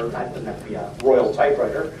hand-typed letter, not doesn't have to be a royal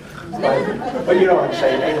typewriter, but you know what I'm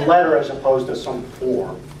saying, a letter as opposed to some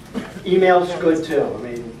form. Email's good too. I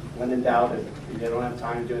mean, when in doubt, if you don't have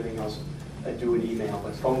time to do anything else, do an email.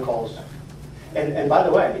 But phone calls, and by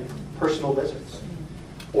the way, personal visits.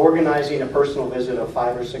 Organizing a personal visit of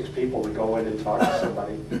 5 or 6 people to go in and talk to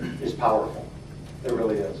somebody is powerful. It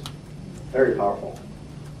really is. Very powerful.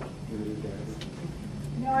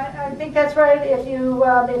 No, I think that's right. If you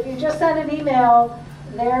just send an email,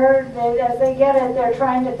 as they get it, they're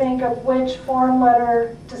trying to think of which form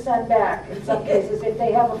letter to send back. In some cases, if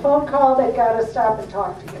they have a phone call, they've got to stop and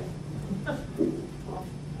talk to you.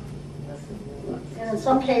 And in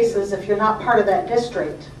some cases, if you're not part of that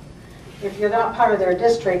district, if you're not part of their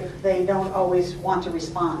district, they don't always want to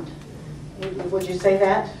respond. Would you say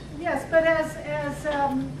that? Yes, but as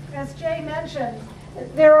Jay mentioned,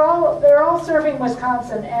 they're all serving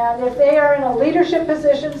Wisconsin, and if they are in a leadership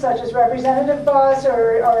position, such as Representative Boss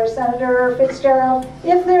or Senator Fitzgerald,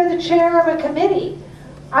 if they're the chair of a committee,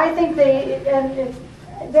 I think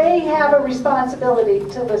they have a responsibility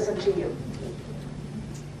to listen to you.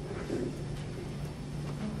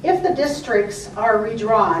 If the districts are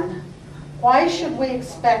redrawn, why should we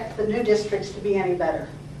expect the new districts to be any better?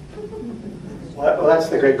 Well, that's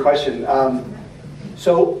the great question.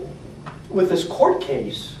 So with this court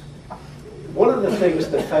case, one of the things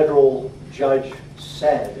the federal judge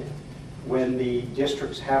said when the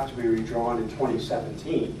districts have to be redrawn in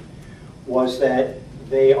 2017 was that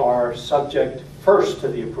they are subject first to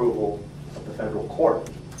the approval of the federal court.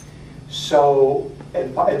 So,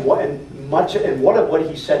 and what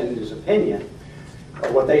he said in his opinion, or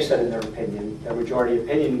what they said in their opinion, their majority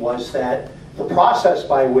opinion, was that the process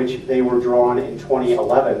by which they were drawn in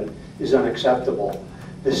 2011 is unacceptable.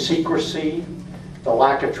 The secrecy, the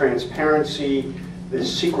lack of transparency, the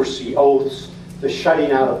secrecy oaths, the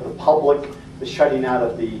shutting out of the public, the shutting out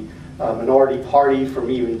of the minority party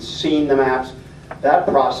from even seeing the maps, that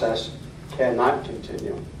process cannot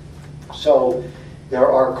continue. So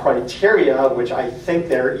there are criteria which I think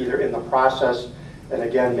they're either in the process, and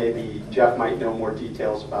again, maybe Jeff might know more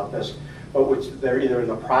details about this, but which they're either in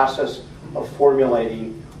the process of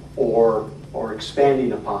formulating or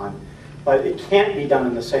expanding upon. But it can't be done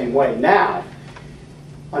in the same way. Now,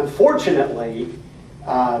 unfortunately,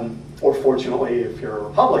 or fortunately if you're a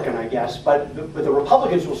Republican, I guess, but the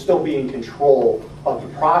Republicans will still be in control of the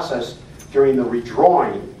process during the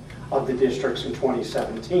redrawing of the districts in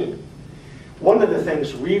 2017. One of the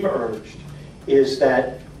things we've urged is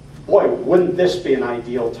that, boy, wouldn't this be an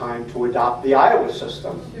ideal time to adopt the Iowa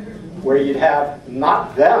system, where you'd have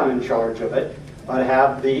not them in charge of it, but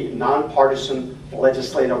have the nonpartisan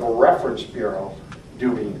Legislative Reference Bureau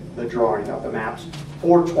doing the drawing of the maps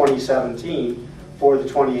for 2017 for the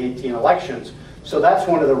 2018 elections. So that's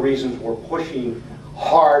one of the reasons we're pushing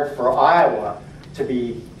hard for Iowa to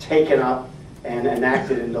be taken up and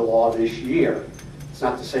enacted into law this year. It's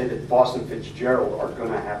not to say that Boston Fitzgerald are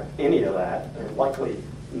going to have any of that. They're likely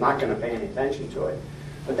not going to pay any attention to it.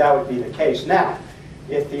 But that would be the case. Now,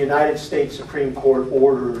 if the United States Supreme Court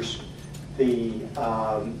orders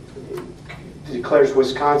declares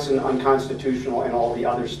Wisconsin unconstitutional and all the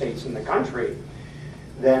other states in the country,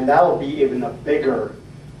 then that'll be even a bigger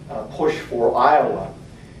push for Iowa,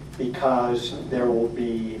 because there will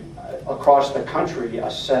be across the country a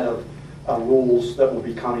set of rules that will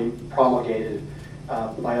be promulgated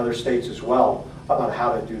by other states as well about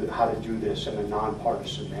how to do this in a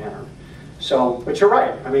nonpartisan manner. So, but you're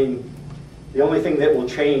right. I mean, the only thing that will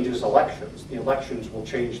change is elections. The elections will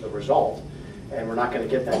change the result, and we're not going to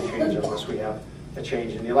get that change unless we have a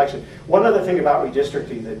change in the election. One other thing about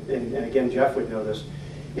redistricting, that, and again Jeff would know this,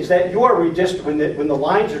 is that you are when the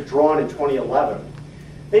lines are drawn in 2011,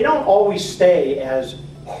 they don't always stay as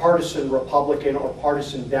partisan Republican or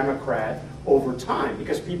partisan Democrat over time,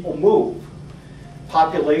 because people move,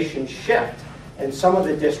 populations shift, and some of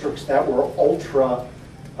the districts that were ultra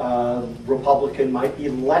Republican might be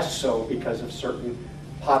less so because of certain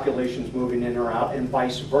populations moving in or out, and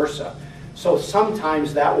vice versa. So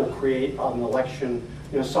sometimes that will create an election,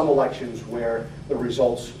 some elections where the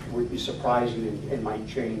results would be surprising and might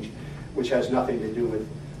change, which has nothing to do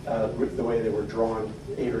with the way they were drawn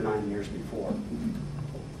 8 or 9 years before.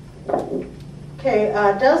 Okay,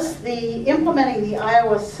 does the implementing the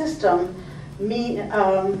Iowa system mean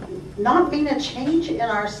not mean a change in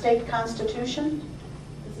our state constitution?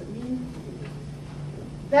 Does it mean?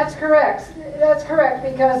 That's correct. That's correct,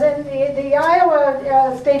 because in the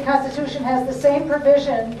Iowa state constitution has the same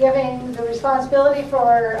provision giving the responsibility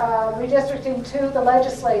for redistricting to the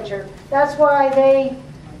legislature. That's why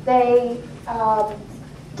they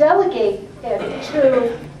delegate it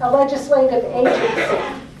to a legislative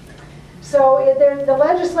agency. So the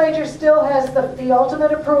legislature still has the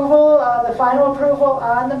ultimate approval, the final approval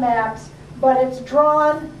on the maps, but it's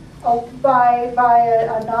drawn by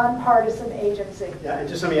a nonpartisan agency. Yeah, and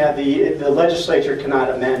just let me add, the legislature cannot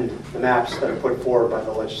amend the maps that are put forward by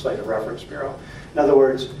the Legislative Reference Bureau. In other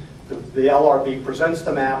words, the LRB presents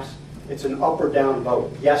the maps, it's an up or down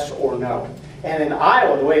vote, yes or no. And in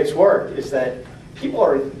Iowa, the way it's worked is that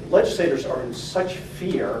legislators are in such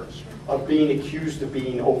fear of being accused of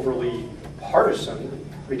being overly partisan,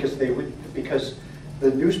 because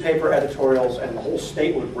the newspaper editorials and the whole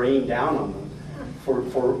state would rain down on them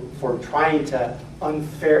for trying to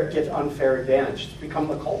get unfair advantage. It's become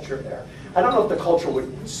the culture there. I don't know if the culture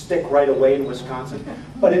would stick right away in Wisconsin,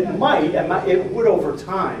 but it might, and it would over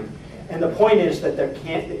time. And the point is that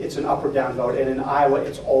it's an up or down vote, and in Iowa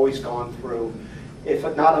it's always gone through, if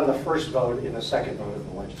not on the first vote, in the second vote of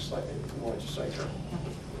the legislature.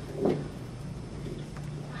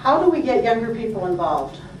 How do we get younger people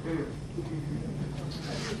involved?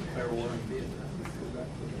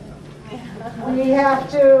 We have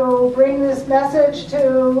to bring this message to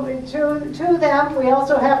them. We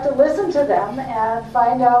also have to listen to them and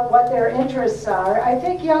find out what their interests are. I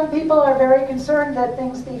think young people are very concerned that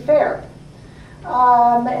things be fair.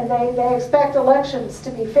 And they expect elections to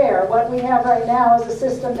be fair. What we have right now is a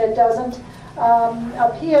system that doesn't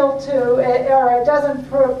appeal to, or it doesn't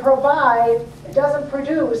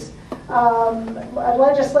produce a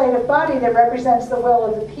legislative body that represents the will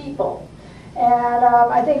of the people. And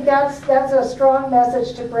I think that's a strong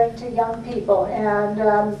message to bring to young people,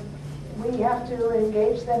 and we have to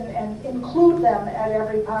engage them and include them at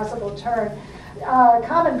every possible turn.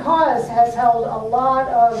 Common Cause has held a lot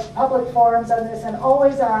of public forums on this, and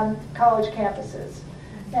always on college campuses.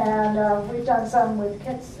 And we've done some with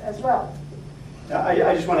kids as well.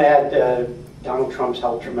 I just want to add, Donald Trump's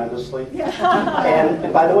helped tremendously.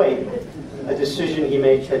 And by the way, a decision he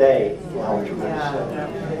made today will help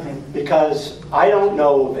tremendously. Because I don't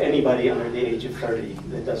know of anybody under the age of 30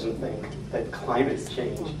 that doesn't think that climate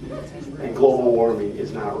change and global warming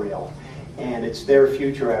is not real. And it's their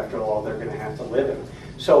future, after all, they're going to have to live in.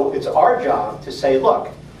 So it's our job to say,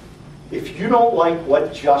 look, if you don't like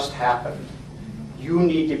what just happened, you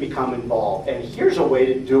need to become involved. And here's a way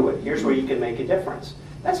to do it. Here's where you can make a difference.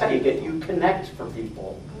 That's how you connect for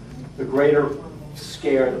people. The greater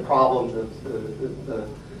scare, the problem,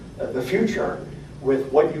 the future,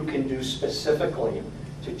 with what you can do specifically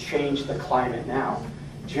to change the climate now.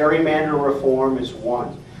 Gerrymander reform is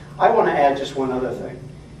one. I want to add just one other thing.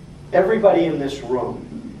 Everybody in this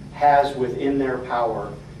room has within their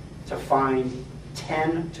power to find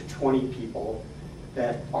 10 to 20 people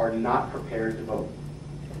that are not prepared to vote.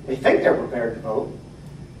 They think they're prepared to vote.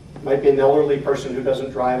 Might be an elderly person who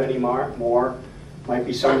doesn't drive anymore. Might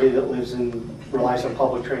be somebody that relies on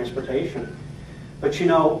public transportation. But you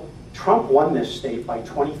know, Trump won this state by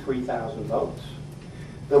 23,000 votes.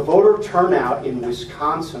 The voter turnout in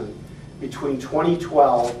Wisconsin between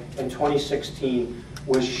 2012 and 2016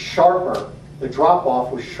 was sharper, the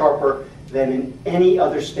drop-off was sharper than in any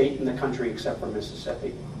other state in the country except for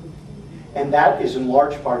Mississippi. And that is in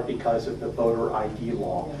large part because of the voter ID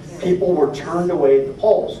law. People were turned away at the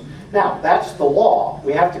polls. Now, that's the law.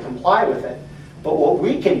 We have to comply with it. But what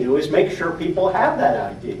we can do is make sure people have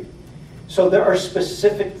that ID. So there are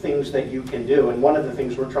specific things that you can do. And one of the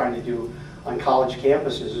things we're trying to do on college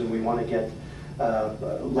campuses, and we want to get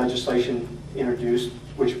legislation introduced,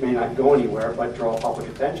 which may not go anywhere, but draw public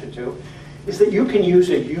attention to, is that you can use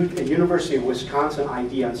a University of Wisconsin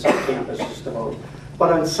ID on some campuses to vote.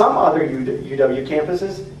 But on some other UW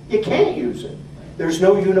campuses, you can't use it. There's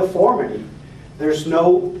no uniformity. There's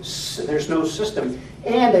no system.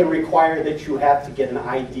 And they require that you have to get an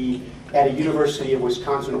ID at a University of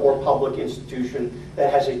Wisconsin or public institution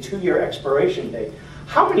that has a 2-year expiration date.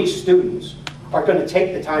 How many students are going to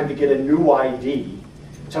take the time to get a new ID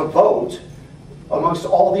to vote amongst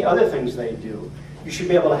all the other things they do? You should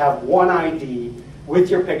be able to have one ID with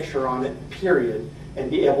your picture on it, period, and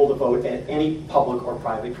be able to vote at any public or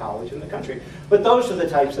private college in the country. But those are the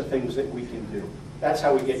types of things that we can do. That's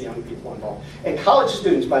how we get young people involved. And college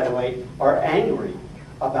students, by the way, are angry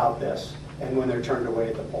about this, and when they're turned away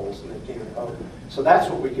at the polls and they can't vote. So that's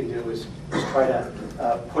what we can do is try to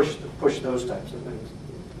push those types of things.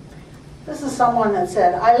 This is someone that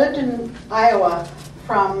said, I lived in Iowa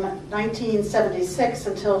from 1976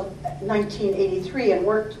 until 1983 and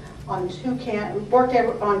worked on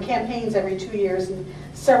campaigns every 2 years in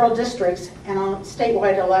several districts and on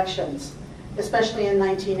statewide elections, especially in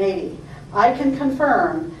 1980. I can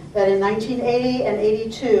confirm that in 1980 and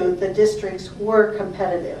 82, the districts were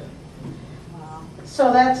competitive.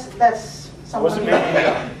 So that's someone. Wasn't making it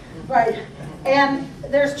up. Right. And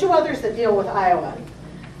there's 2 others that deal with Iowa.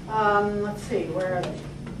 Let's see, where are they?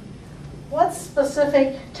 What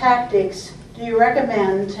specific tactics do you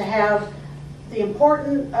recommend to have the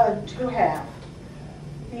important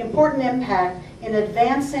impact in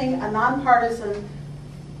advancing a nonpartisan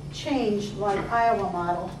change like Iowa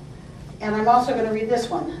model? And I'm also going to read this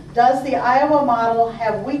one. Does the Iowa model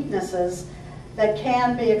have weaknesses that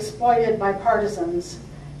can be exploited by partisans?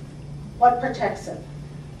 What protects it?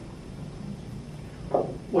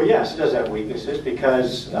 Well, yes, it does have weaknesses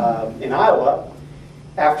because in Iowa,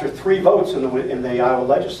 after 3 votes in the Iowa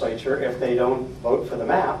legislature, if they don't vote for the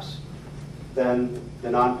maps, then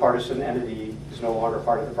the nonpartisan entity is no longer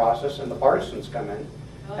part of the process, and the partisans come in,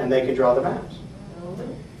 and they can draw the maps.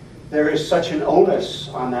 There is such an onus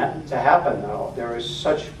on that to happen, though. There is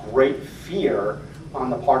such great fear on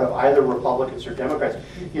the part of either Republicans or Democrats.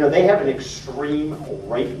 You know, they have an extreme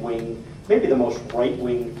right-wing, maybe the most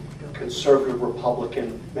right-wing conservative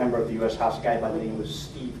Republican member of the U.S. House, a guy by the name of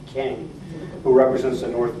Steve King, who represents the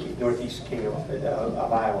Northeast King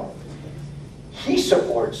of Iowa. He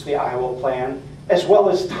supports the Iowa plan, as well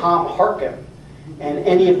as Tom Harkin and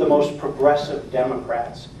any of the most progressive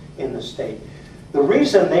Democrats in the state. The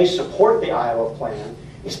reason they support the Iowa plan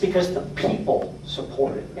is because the people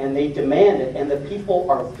support it, and they demand it, and the people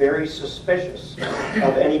are very suspicious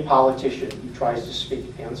of any politician who tries to speak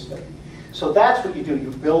against it. So that's what you do.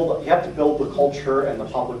 You have to build the culture and the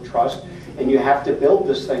public trust, and you have to build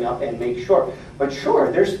this thing up and make sure. But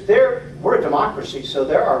sure, we're a democracy, so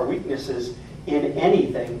there are weaknesses in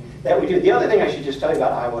anything that we do. The other thing I should just tell you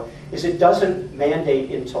about Iowa is it doesn't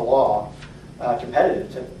mandate into law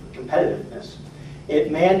competitiveness.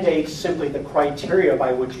 It mandates simply the criteria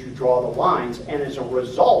by which you draw the lines, and as a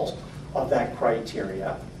result of that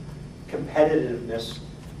criteria, competitiveness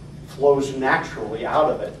flows naturally out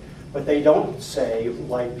of it. But they don't say,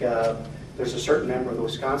 like there's a certain member of the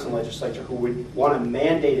Wisconsin legislature who would want to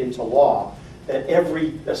mandate into law that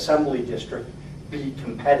every assembly district be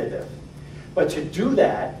competitive. But to do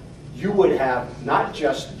that, you would have not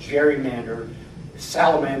just gerrymandered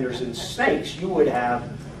salamanders and snakes, you would have,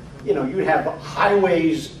 you would have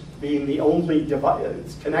highways being the only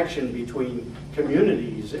connection between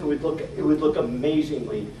communities. It would look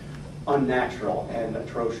amazingly unnatural and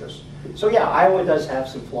atrocious. So yeah, Iowa does have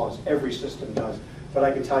some flaws. Every system does. But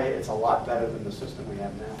I can tell you it's a lot better than the system we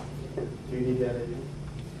have now. Do you need that idea?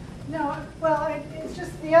 No, well, it's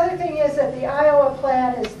just, the other thing is that the Iowa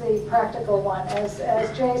plan is the practical one. As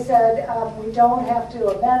Jay said, we don't have to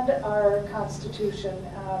amend our Constitution.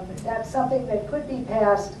 That's something that could be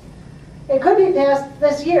passed. It could be passed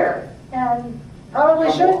this year, and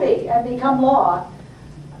probably should be, and become law.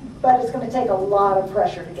 But it's going to take a lot of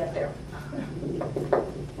pressure to get there.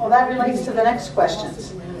 Well, that relates to the next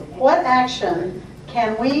questions. What action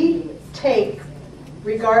can we take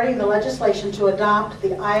regarding the legislation to adopt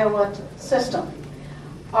the Iowa system?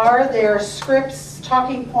 Are there scripts,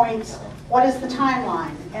 talking points what is the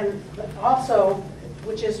timeline? And also,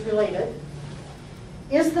 which is related,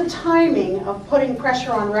 is the timing of putting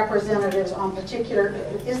pressure on representatives on particular,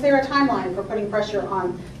 is there a timeline for putting pressure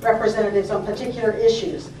on representatives on particular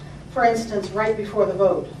issues? For instance, right before the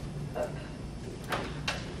vote?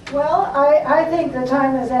 Well, I think the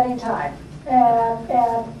time is any time,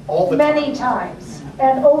 and many times,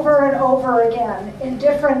 and over again, in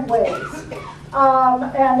different ways.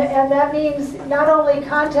 And that means not only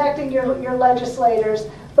contacting your legislators,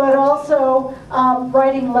 but also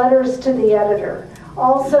writing letters to the editor.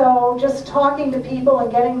 Also, just talking to people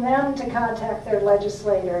and getting them to contact their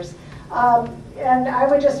legislators. And I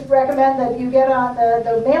would just recommend that you get on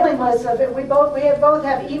the mailing list of it. We both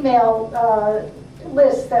have email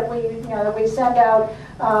lists that we send out.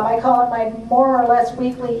 I call it my more or less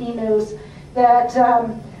weekly e-news. That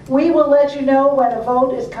we will let you know when a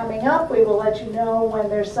vote is coming up. We will let you know when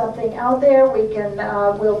there's something out there.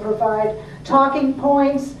 We'll provide talking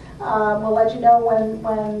points. We'll let you know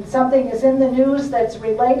when something is in the news that's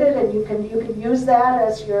related, and you can use that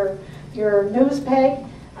as your news peg.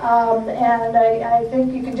 And I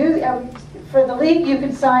think you can do, for the league, you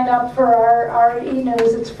can sign up for our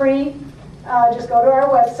e-news. It's free. Just go to our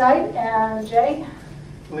website. And Jay?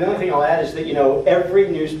 Well, the only thing I'll add is that, every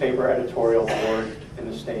newspaper editorial board in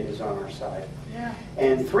the state is on our side. Yeah.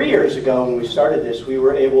 And 3 years ago, when we started this, we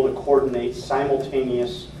were able to coordinate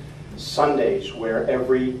simultaneous Sundays where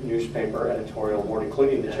every newspaper editorial board,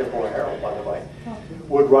 including the Chippewa Herald, by the way,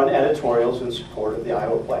 would run editorials in support of the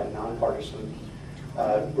Iowa Plan, nonpartisan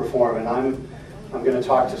reform. And I'm going to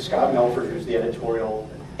talk to Scott Melford, who's the editorial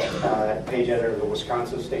page editor of the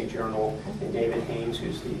Wisconsin State Journal, and David Haynes,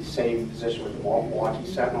 who's the same position with the Milwaukee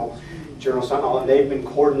Sentinel, Journal Sentinel, and they've been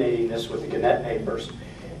coordinating this with the Gannett papers.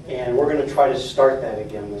 And we're going to try to start that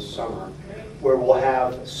again this summer, where we'll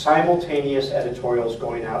have simultaneous editorials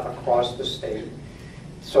going out across the state.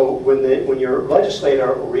 So when your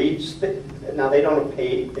legislator reads, now they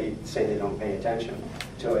say they don't pay attention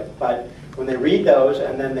to it, but when they read those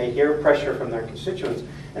and then they hear pressure from their constituents.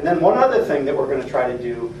 And then one other thing that we're going to try to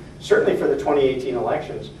do, certainly for the 2018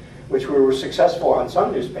 elections, which we were successful on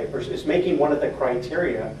some newspapers, is making one of the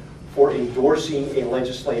criteria for endorsing a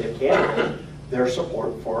legislative candidate their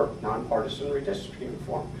support for nonpartisan redistricting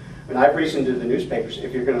reform. And I've reasoned to the newspapers,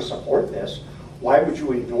 if you're going to support this, why would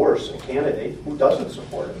you endorse a candidate who doesn't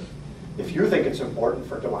support it? If you think it's important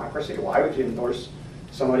for democracy, why would you endorse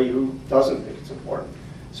somebody who doesn't think it's important?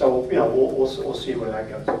 So, we'll see where that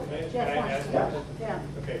goes. Can I add something? Yeah.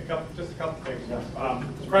 Okay, just a couple things.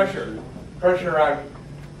 Pressure on.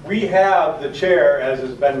 We have the chair, as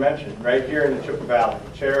has been mentioned, right here in the Chippewa Valley,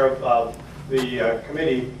 chair of the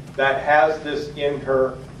committee that has this in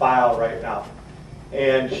her file right now.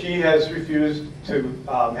 And she has refused to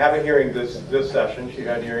have a hearing this session. She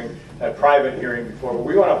had a private hearing before, but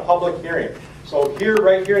we want a public hearing. So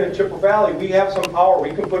right here in the Chippewa Valley, we have some power.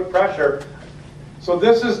 We can put pressure. So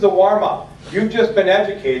this is the warm-up. You've just been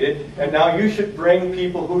educated, and now you should bring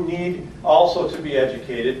people who need also to be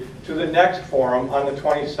educated to the next forum on the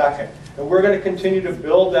 22nd. And we're going to continue to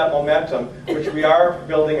build that momentum, which we are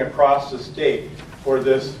building across the state for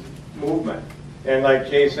this movement. And like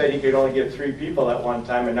Jay said, he could only get 3 people at one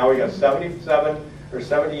time, and now we got 77 or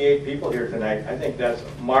 78 people here tonight. I think that's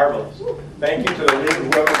marvelous. Thank you to the league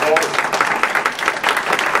and whoever voted.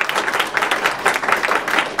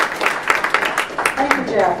 Thank you,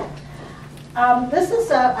 Jeff. This is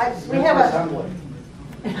we have a.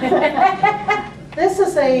 This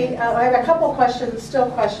is I have a couple questions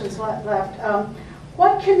left.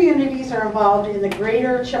 What communities are involved in the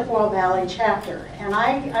Greater Chippewa Valley chapter? And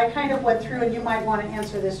I kind of went through, and you might want to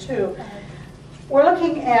answer this too. We're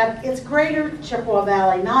looking at, it's Greater Chippewa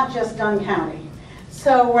Valley, not just Dunn County.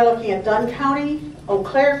 So we're looking at Dunn County, Eau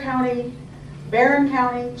Claire County, Barron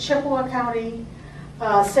County, Chippewa County,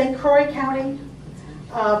 St. Croix County,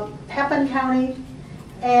 Pepin County,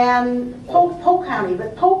 and Polk County.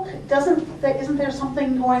 But Polk isn't there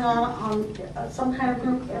something going on some kind of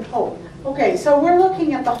group in Polk? Okay, so we're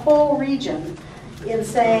looking at the whole region in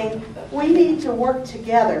saying we need to work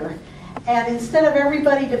together, and instead of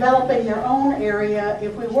everybody developing their own area,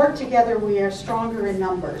 if we work together, we are stronger in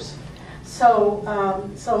numbers. So,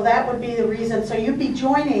 so that would be the reason. So you'd be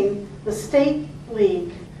joining the state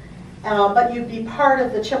league, but you'd be part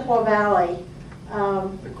of the Chippewa Valley.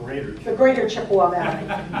 The Greater Chippewa Valley.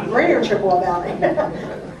 Greater Chippewa Valley.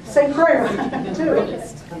 St. Croix, too.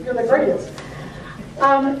 You're the greatest.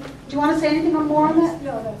 Do you want to say anything more on that?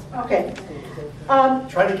 No, that's fine. Okay.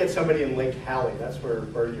 Try to get somebody in Lake Hallie. That's where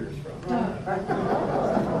Berger's from.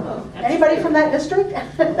 Anybody from that district?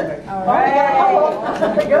 All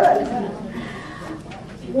right. Good.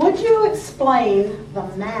 Would you explain the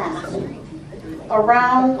math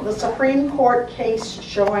around the Supreme Court case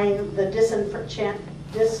showing the disenchantment?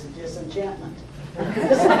 What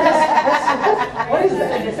is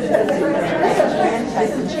that?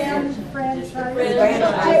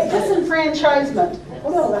 Disenfranchisement.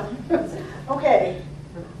 Okay,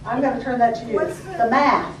 I'm going to turn that to you. The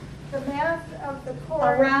math. The math of the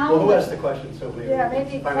court. Around. Well, who asked the question? So we Yeah,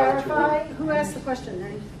 maybe find out what you want. clarify. Who asked the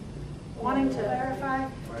question? Wanting to Clarify.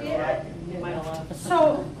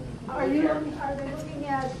 So, Are they looking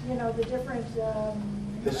at, the different?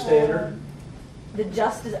 The standard? The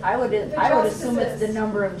justice, I would assume it's the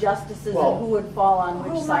number of justices Well, and who would fall on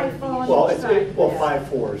which who side might of fall on the Well, issue. it's, side. well,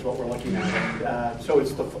 5-4 is what we're looking at. And, so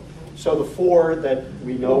it's the 4 that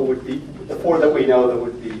we know would be, the 4 that we know that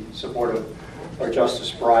would be supportive are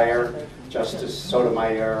Justice Breyer, Justice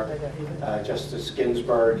Sotomayor, Justice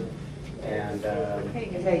Ginsburg, and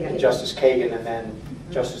Justice Kagan, and then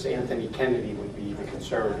Justice Anthony Kennedy would be the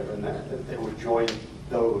conservative, and that they would join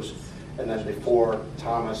those. And then the 4,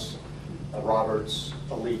 Thomas, Roberts,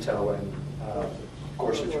 Alito, and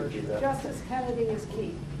Gorsuch would be the, Justice Kennedy is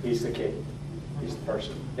key. he's the key. He's the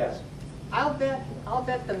person, yes. I'll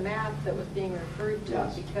bet the math that was being referred to,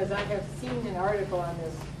 Yes. because I have seen an article on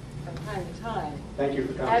this from time to time, Thank you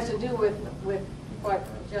for has coming. to do with what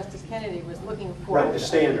Justice Kennedy was looking for. Right, the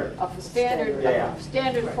standard. Of the standard, Yeah.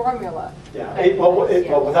 standard formula. Yeah, well,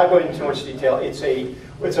 without going into too much detail, it's a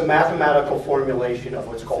mathematical formulation of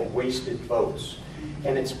what's called wasted votes.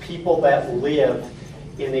 And it's people that live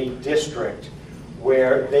in a district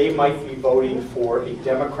where they might be voting for a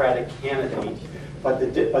Democratic candidate, but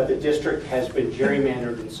the district has been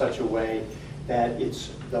gerrymandered in such a way that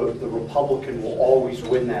the Republican will always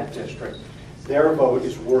win that district. Their vote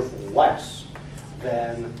is worth less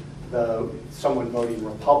than someone voting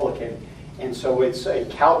Republican. And so it's a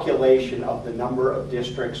calculation of the number of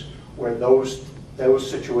districts where those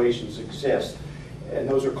situations exist. And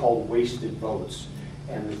those are called wasted votes.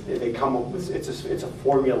 And they come up with, it's a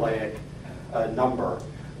formulaic number.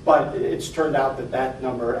 But it's turned out that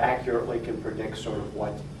number accurately can predict sort of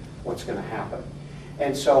what's going to happen.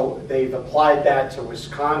 And so they've applied that to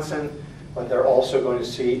Wisconsin, but they're also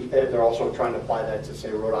they're also trying to apply that to, say,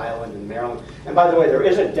 Rhode Island and Maryland. And by the way, there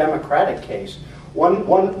is a Democratic case.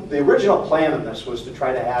 The original plan of this was to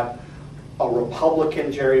try to have a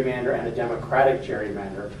Republican gerrymander and a Democratic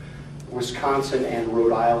gerrymander. Wisconsin and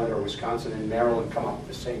Rhode Island, or Wisconsin and Maryland, come up at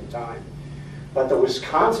the same time. But the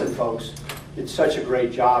Wisconsin folks did such a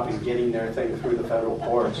great job in getting their thing through the federal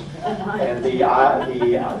courts, and the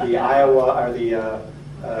Iowa or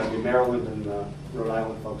the Maryland and the Rhode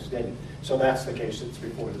Island folks didn't. So that's the case that's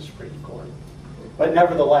before the Supreme Court. But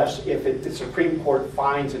nevertheless, if the Supreme Court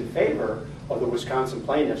finds in favor of the Wisconsin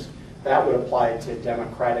plaintiffs, that would apply to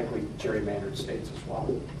democratically gerrymandered states as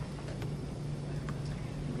well.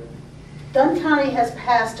 Dunn County has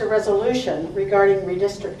passed a resolution regarding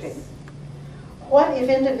redistricting. What if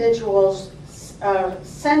individuals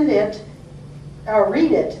send it, or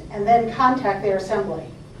read it, and then contact their assembly,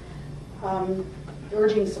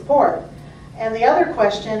 urging support? And the other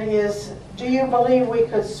question is, do you believe we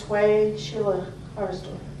could sway Sheila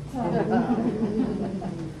Harsdorf?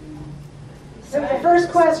 So the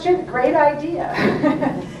first question, great idea.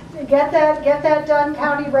 Get that Dunn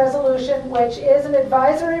County resolution, which is an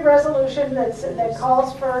advisory resolution that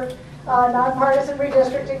calls for nonpartisan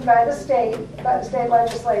redistricting by the state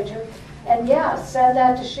legislature. And yes, send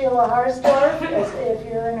that to Sheila Harsdorf if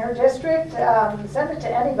you're in her district. Send it to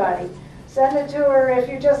anybody. Send it to her if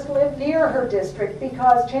you just live near her district,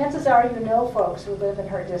 because chances are you know folks who live in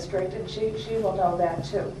her district, and she will know that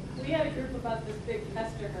too. We had a group about this big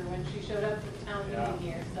pester her when she showed up to the town meeting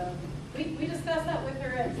here, so we discussed that with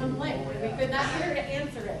her at some length, and we could not get her to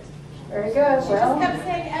answer it. Very good. She Well, just kept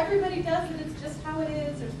saying, everybody does it, it's just how it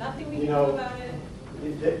is, there's nothing we can do about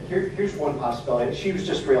it. Here's one possibility. She was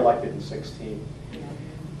just reelected in 2016.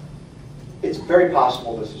 It's very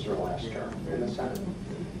possible this is her last term in the Senate.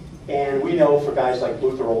 And we know for guys like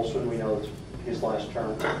Luther Olson, we know it's his last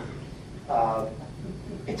term.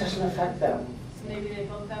 It doesn't affect them. Maybe they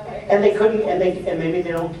vote that way. And they couldn't, and maybe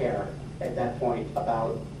they don't care at that point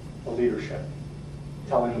about the leadership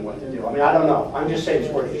telling them what to do. I mean, I don't know. I'm just saying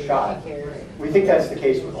it's worth a shot. We think that's the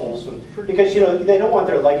case with Olson, because they don't want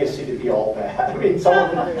their legacy to be all bad. I mean,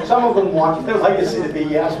 some of them want their legacy to be,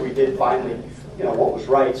 yes, we did finally, what was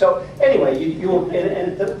right. So anyway,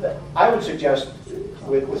 I would suggest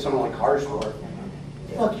with someone like Harsdorf,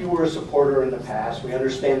 look, you were a supporter in the past. We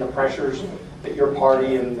understand the pressures that your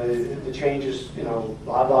party and the changes,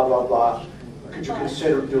 blah, blah, blah, blah. Could you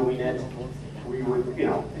consider doing it? We would,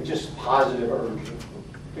 and just positive urge.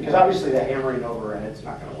 Because obviously the hammering over it, it's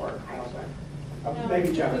not going to work. I don't think.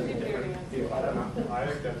 Maybe Jeff has a different view. I don't know. I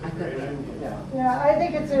think that's a great idea. Yeah. Yeah, I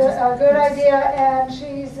think it's a good idea, and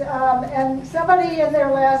she's, and somebody in their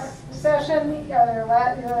last session, their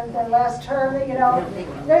last term, you know,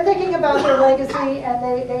 they're thinking about their legacy, and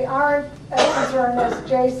they aren't as concerned, as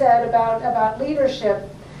Jay said, about leadership.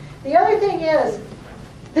 The other thing is,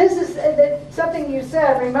 this is something you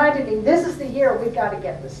said reminded me. This is the year we've got to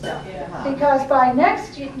get this done, because by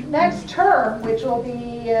next term, which will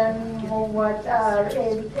be in what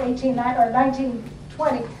 18 or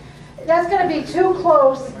 1920, that's going to be too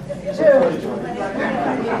close to.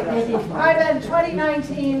 I meant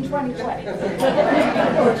 2019, 2020.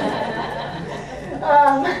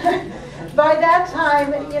 By that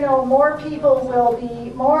time, you know, more people will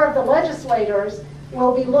be, more of the legislators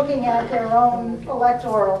will be looking at their own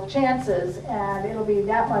electoral chances, and it'll be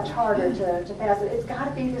that much harder to pass it. It's got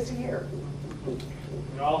to be this year.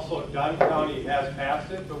 And also, Dunn County has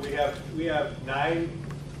passed it, but we have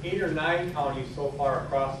 8 or 9 counties so far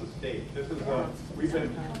across the state. This is we've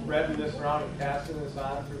been spreading this around and passing this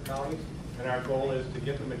on through counties, and our goal is to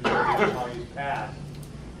get the majority of counties passed,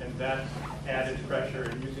 and that's added pressure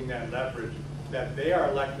and using that leverage that they are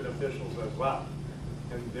elected officials as well.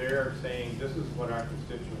 And they're saying, this is what our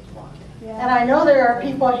constituents want. Yeah. And I know there are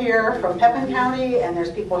people here from Pepin County, and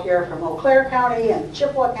there's people here from Eau Claire County and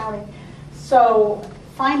Chippewa County. So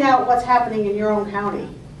find out what's happening in your own county.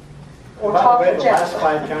 Or By talk the way, to the Jeff. last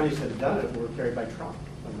 5 counties that have done it were carried by Trump,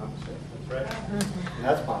 if I'm not mistaken. That's right. And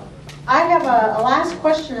that's positive. I have a last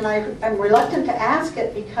question, and I'm reluctant to ask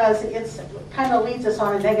it because it kind of leads us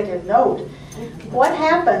on a negative note. What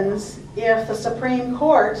happens if the Supreme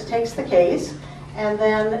Court takes the case and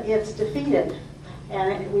then it's defeated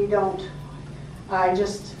and we don't?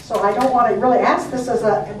 So I don't want to really ask this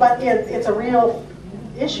but it's a real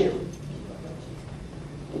issue.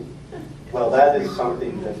 Well, that is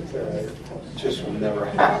something that just will never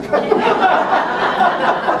happen.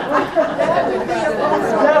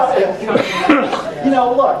 No, you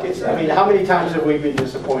know, look, I mean, how many times have we been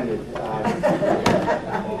disappointed?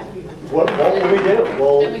 What will we do?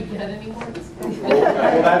 Can we get any more?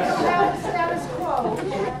 Well, that's, Status quo.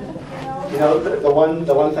 you know, the one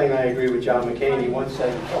thing I agree with John McCain. He once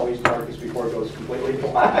said, "It's always darkest before it goes completely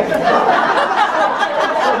black."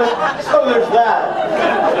 So there's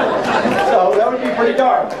that. So that would be pretty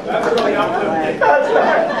dark. That's really optimistic. That's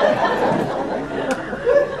right.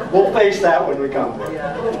 We'll face that when we come to it.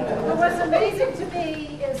 But what's amazing to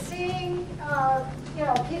me is seeing, you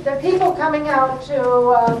know, the people coming out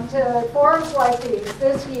to forums like these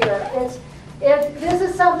this year. This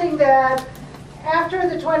is something that, after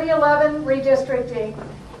the 2011 redistricting,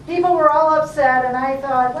 people were all upset, and I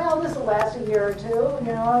thought, well, this will last a year or two.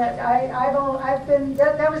 You know, I've been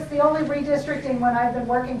that was the only redistricting when I've been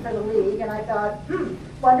working for the league, and I thought,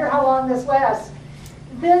 wonder how long this lasts.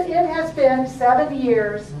 It has been 7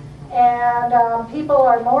 years, and people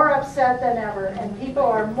are more upset than ever, and people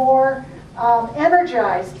are more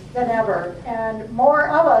energized than ever, and more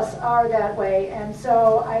of us are that way. And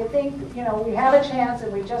so I think, you know, we have a chance,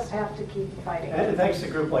 and we just have to keep fighting. And thanks to a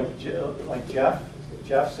group like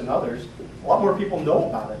Jeff's and others, a lot more people know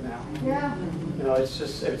about it now. Yeah. You know,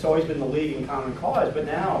 it's always been the League and Common Cause, but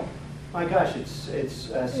now, my gosh, it's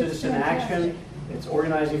citizen action, it's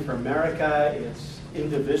Organizing for America, it's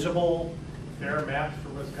Indivisible, Fair maps for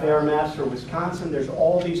Wisconsin. Fair Maps for Wisconsin. There's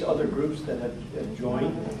all these other groups that have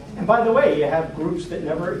joined. And by the way, you have groups that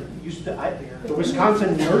never used to. The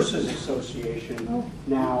Wisconsin Nurses Association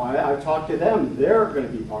now, I've talked to them. They're going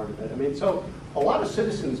to be part of it. I mean, so a lot of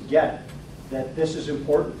citizens get that this is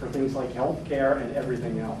important for things like health care and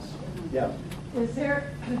everything else. Yeah. Is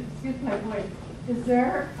there, excuse my voice, is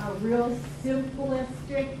there a real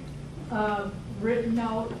simplistic, written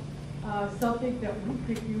out something that we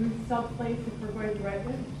could use someplace if we're going to write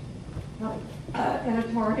it?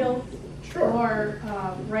 Editorials? Sure. Or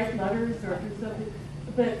write letters or do something,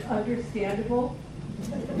 but understandable?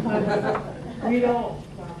 We don't,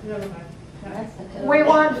 well, never mind. We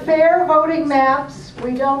want fair voting maps.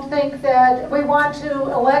 We don't think that, we want to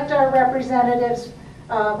elect our representatives,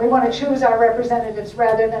 we want to choose our representatives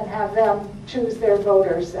rather than have them choose their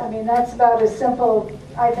voters. I mean, that's about as simple,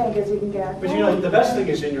 I think, as you can get. But you know, the best thing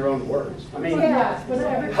is in your own words. I mean, Yes, but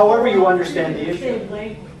every- however you understand the issue. Same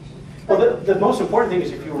language. Well, the most important thing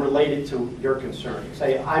is if you relate it to your concern.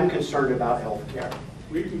 Say, I'm concerned about health care.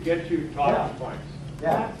 We can get you talking points.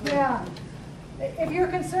 Yeah. Yeah. If you're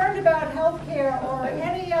concerned about health care or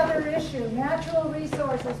any other issue, natural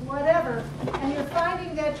resources, whatever, and you're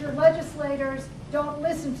finding that your legislators don't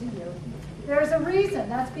listen to you, There's a reason.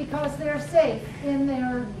 That's because they're safe in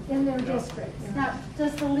their districts. Now,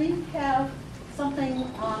 does the League have something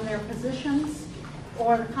on their positions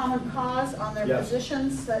or the Common Cause on their Yes.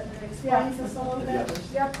 positions that explains this a little bit?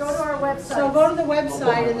 Yep, go to our website. So go to the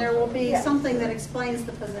website and there will be something that explains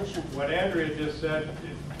the position. What Andrea just said,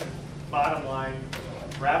 bottom line,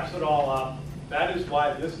 wraps it all up. That is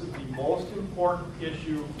why this is the most important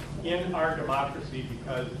issue in our democracy,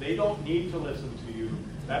 because they don't need to listen to you.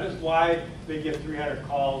 That is why they get 300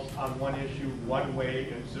 calls on one issue one way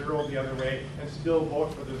and 0 the other way and still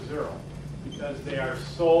vote for the 0. Because they are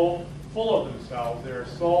so full of themselves, they are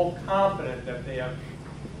so confident that they have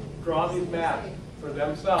drawn these maps for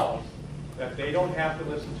themselves that they don't have to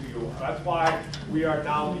listen to you. That's why we are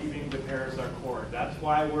now leaving the Paris Accord. That's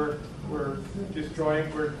why we're destroying,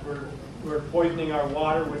 we're poisoning our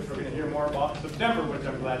water, which we're going to hear more about in September, which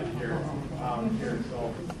I'm glad to hear here.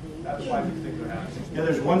 So that's why these things are happening. Yeah,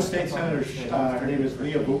 there's one state senator, her name is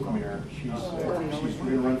Leah Buchmeier. She's going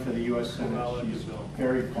to run for the U.S. Senate. She's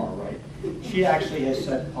very far right. She actually has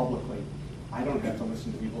said publicly, I don't have to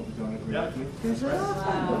listen to people who don't agree with me.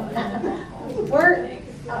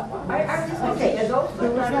 I'm just going to say, are those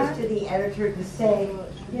good letters to the editor to say,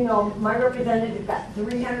 you know, my representative got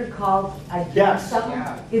 300 calls, I Yes. some?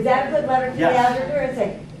 Is that a good letter to the Yes. editor and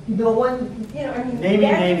say, no one, you know, I mean, Naming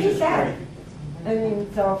that's names what he is said. great. I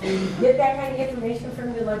mean, so if you get that kind of information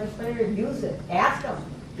from your legislator, use it, ask them.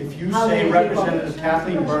 If you How say many Representative people?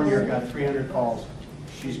 Kathleen Bernier got 300 calls,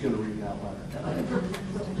 she's going to read that letter.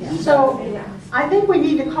 So I think we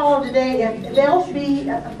need to call it today. And they'll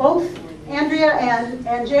be, both Andrea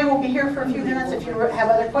and Jan will be here for a few minutes if you have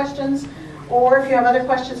other questions. Or if you have other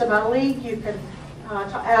questions about a league, you can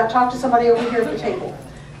talk to somebody over here at the table.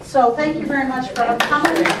 So thank you very much for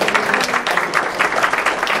coming.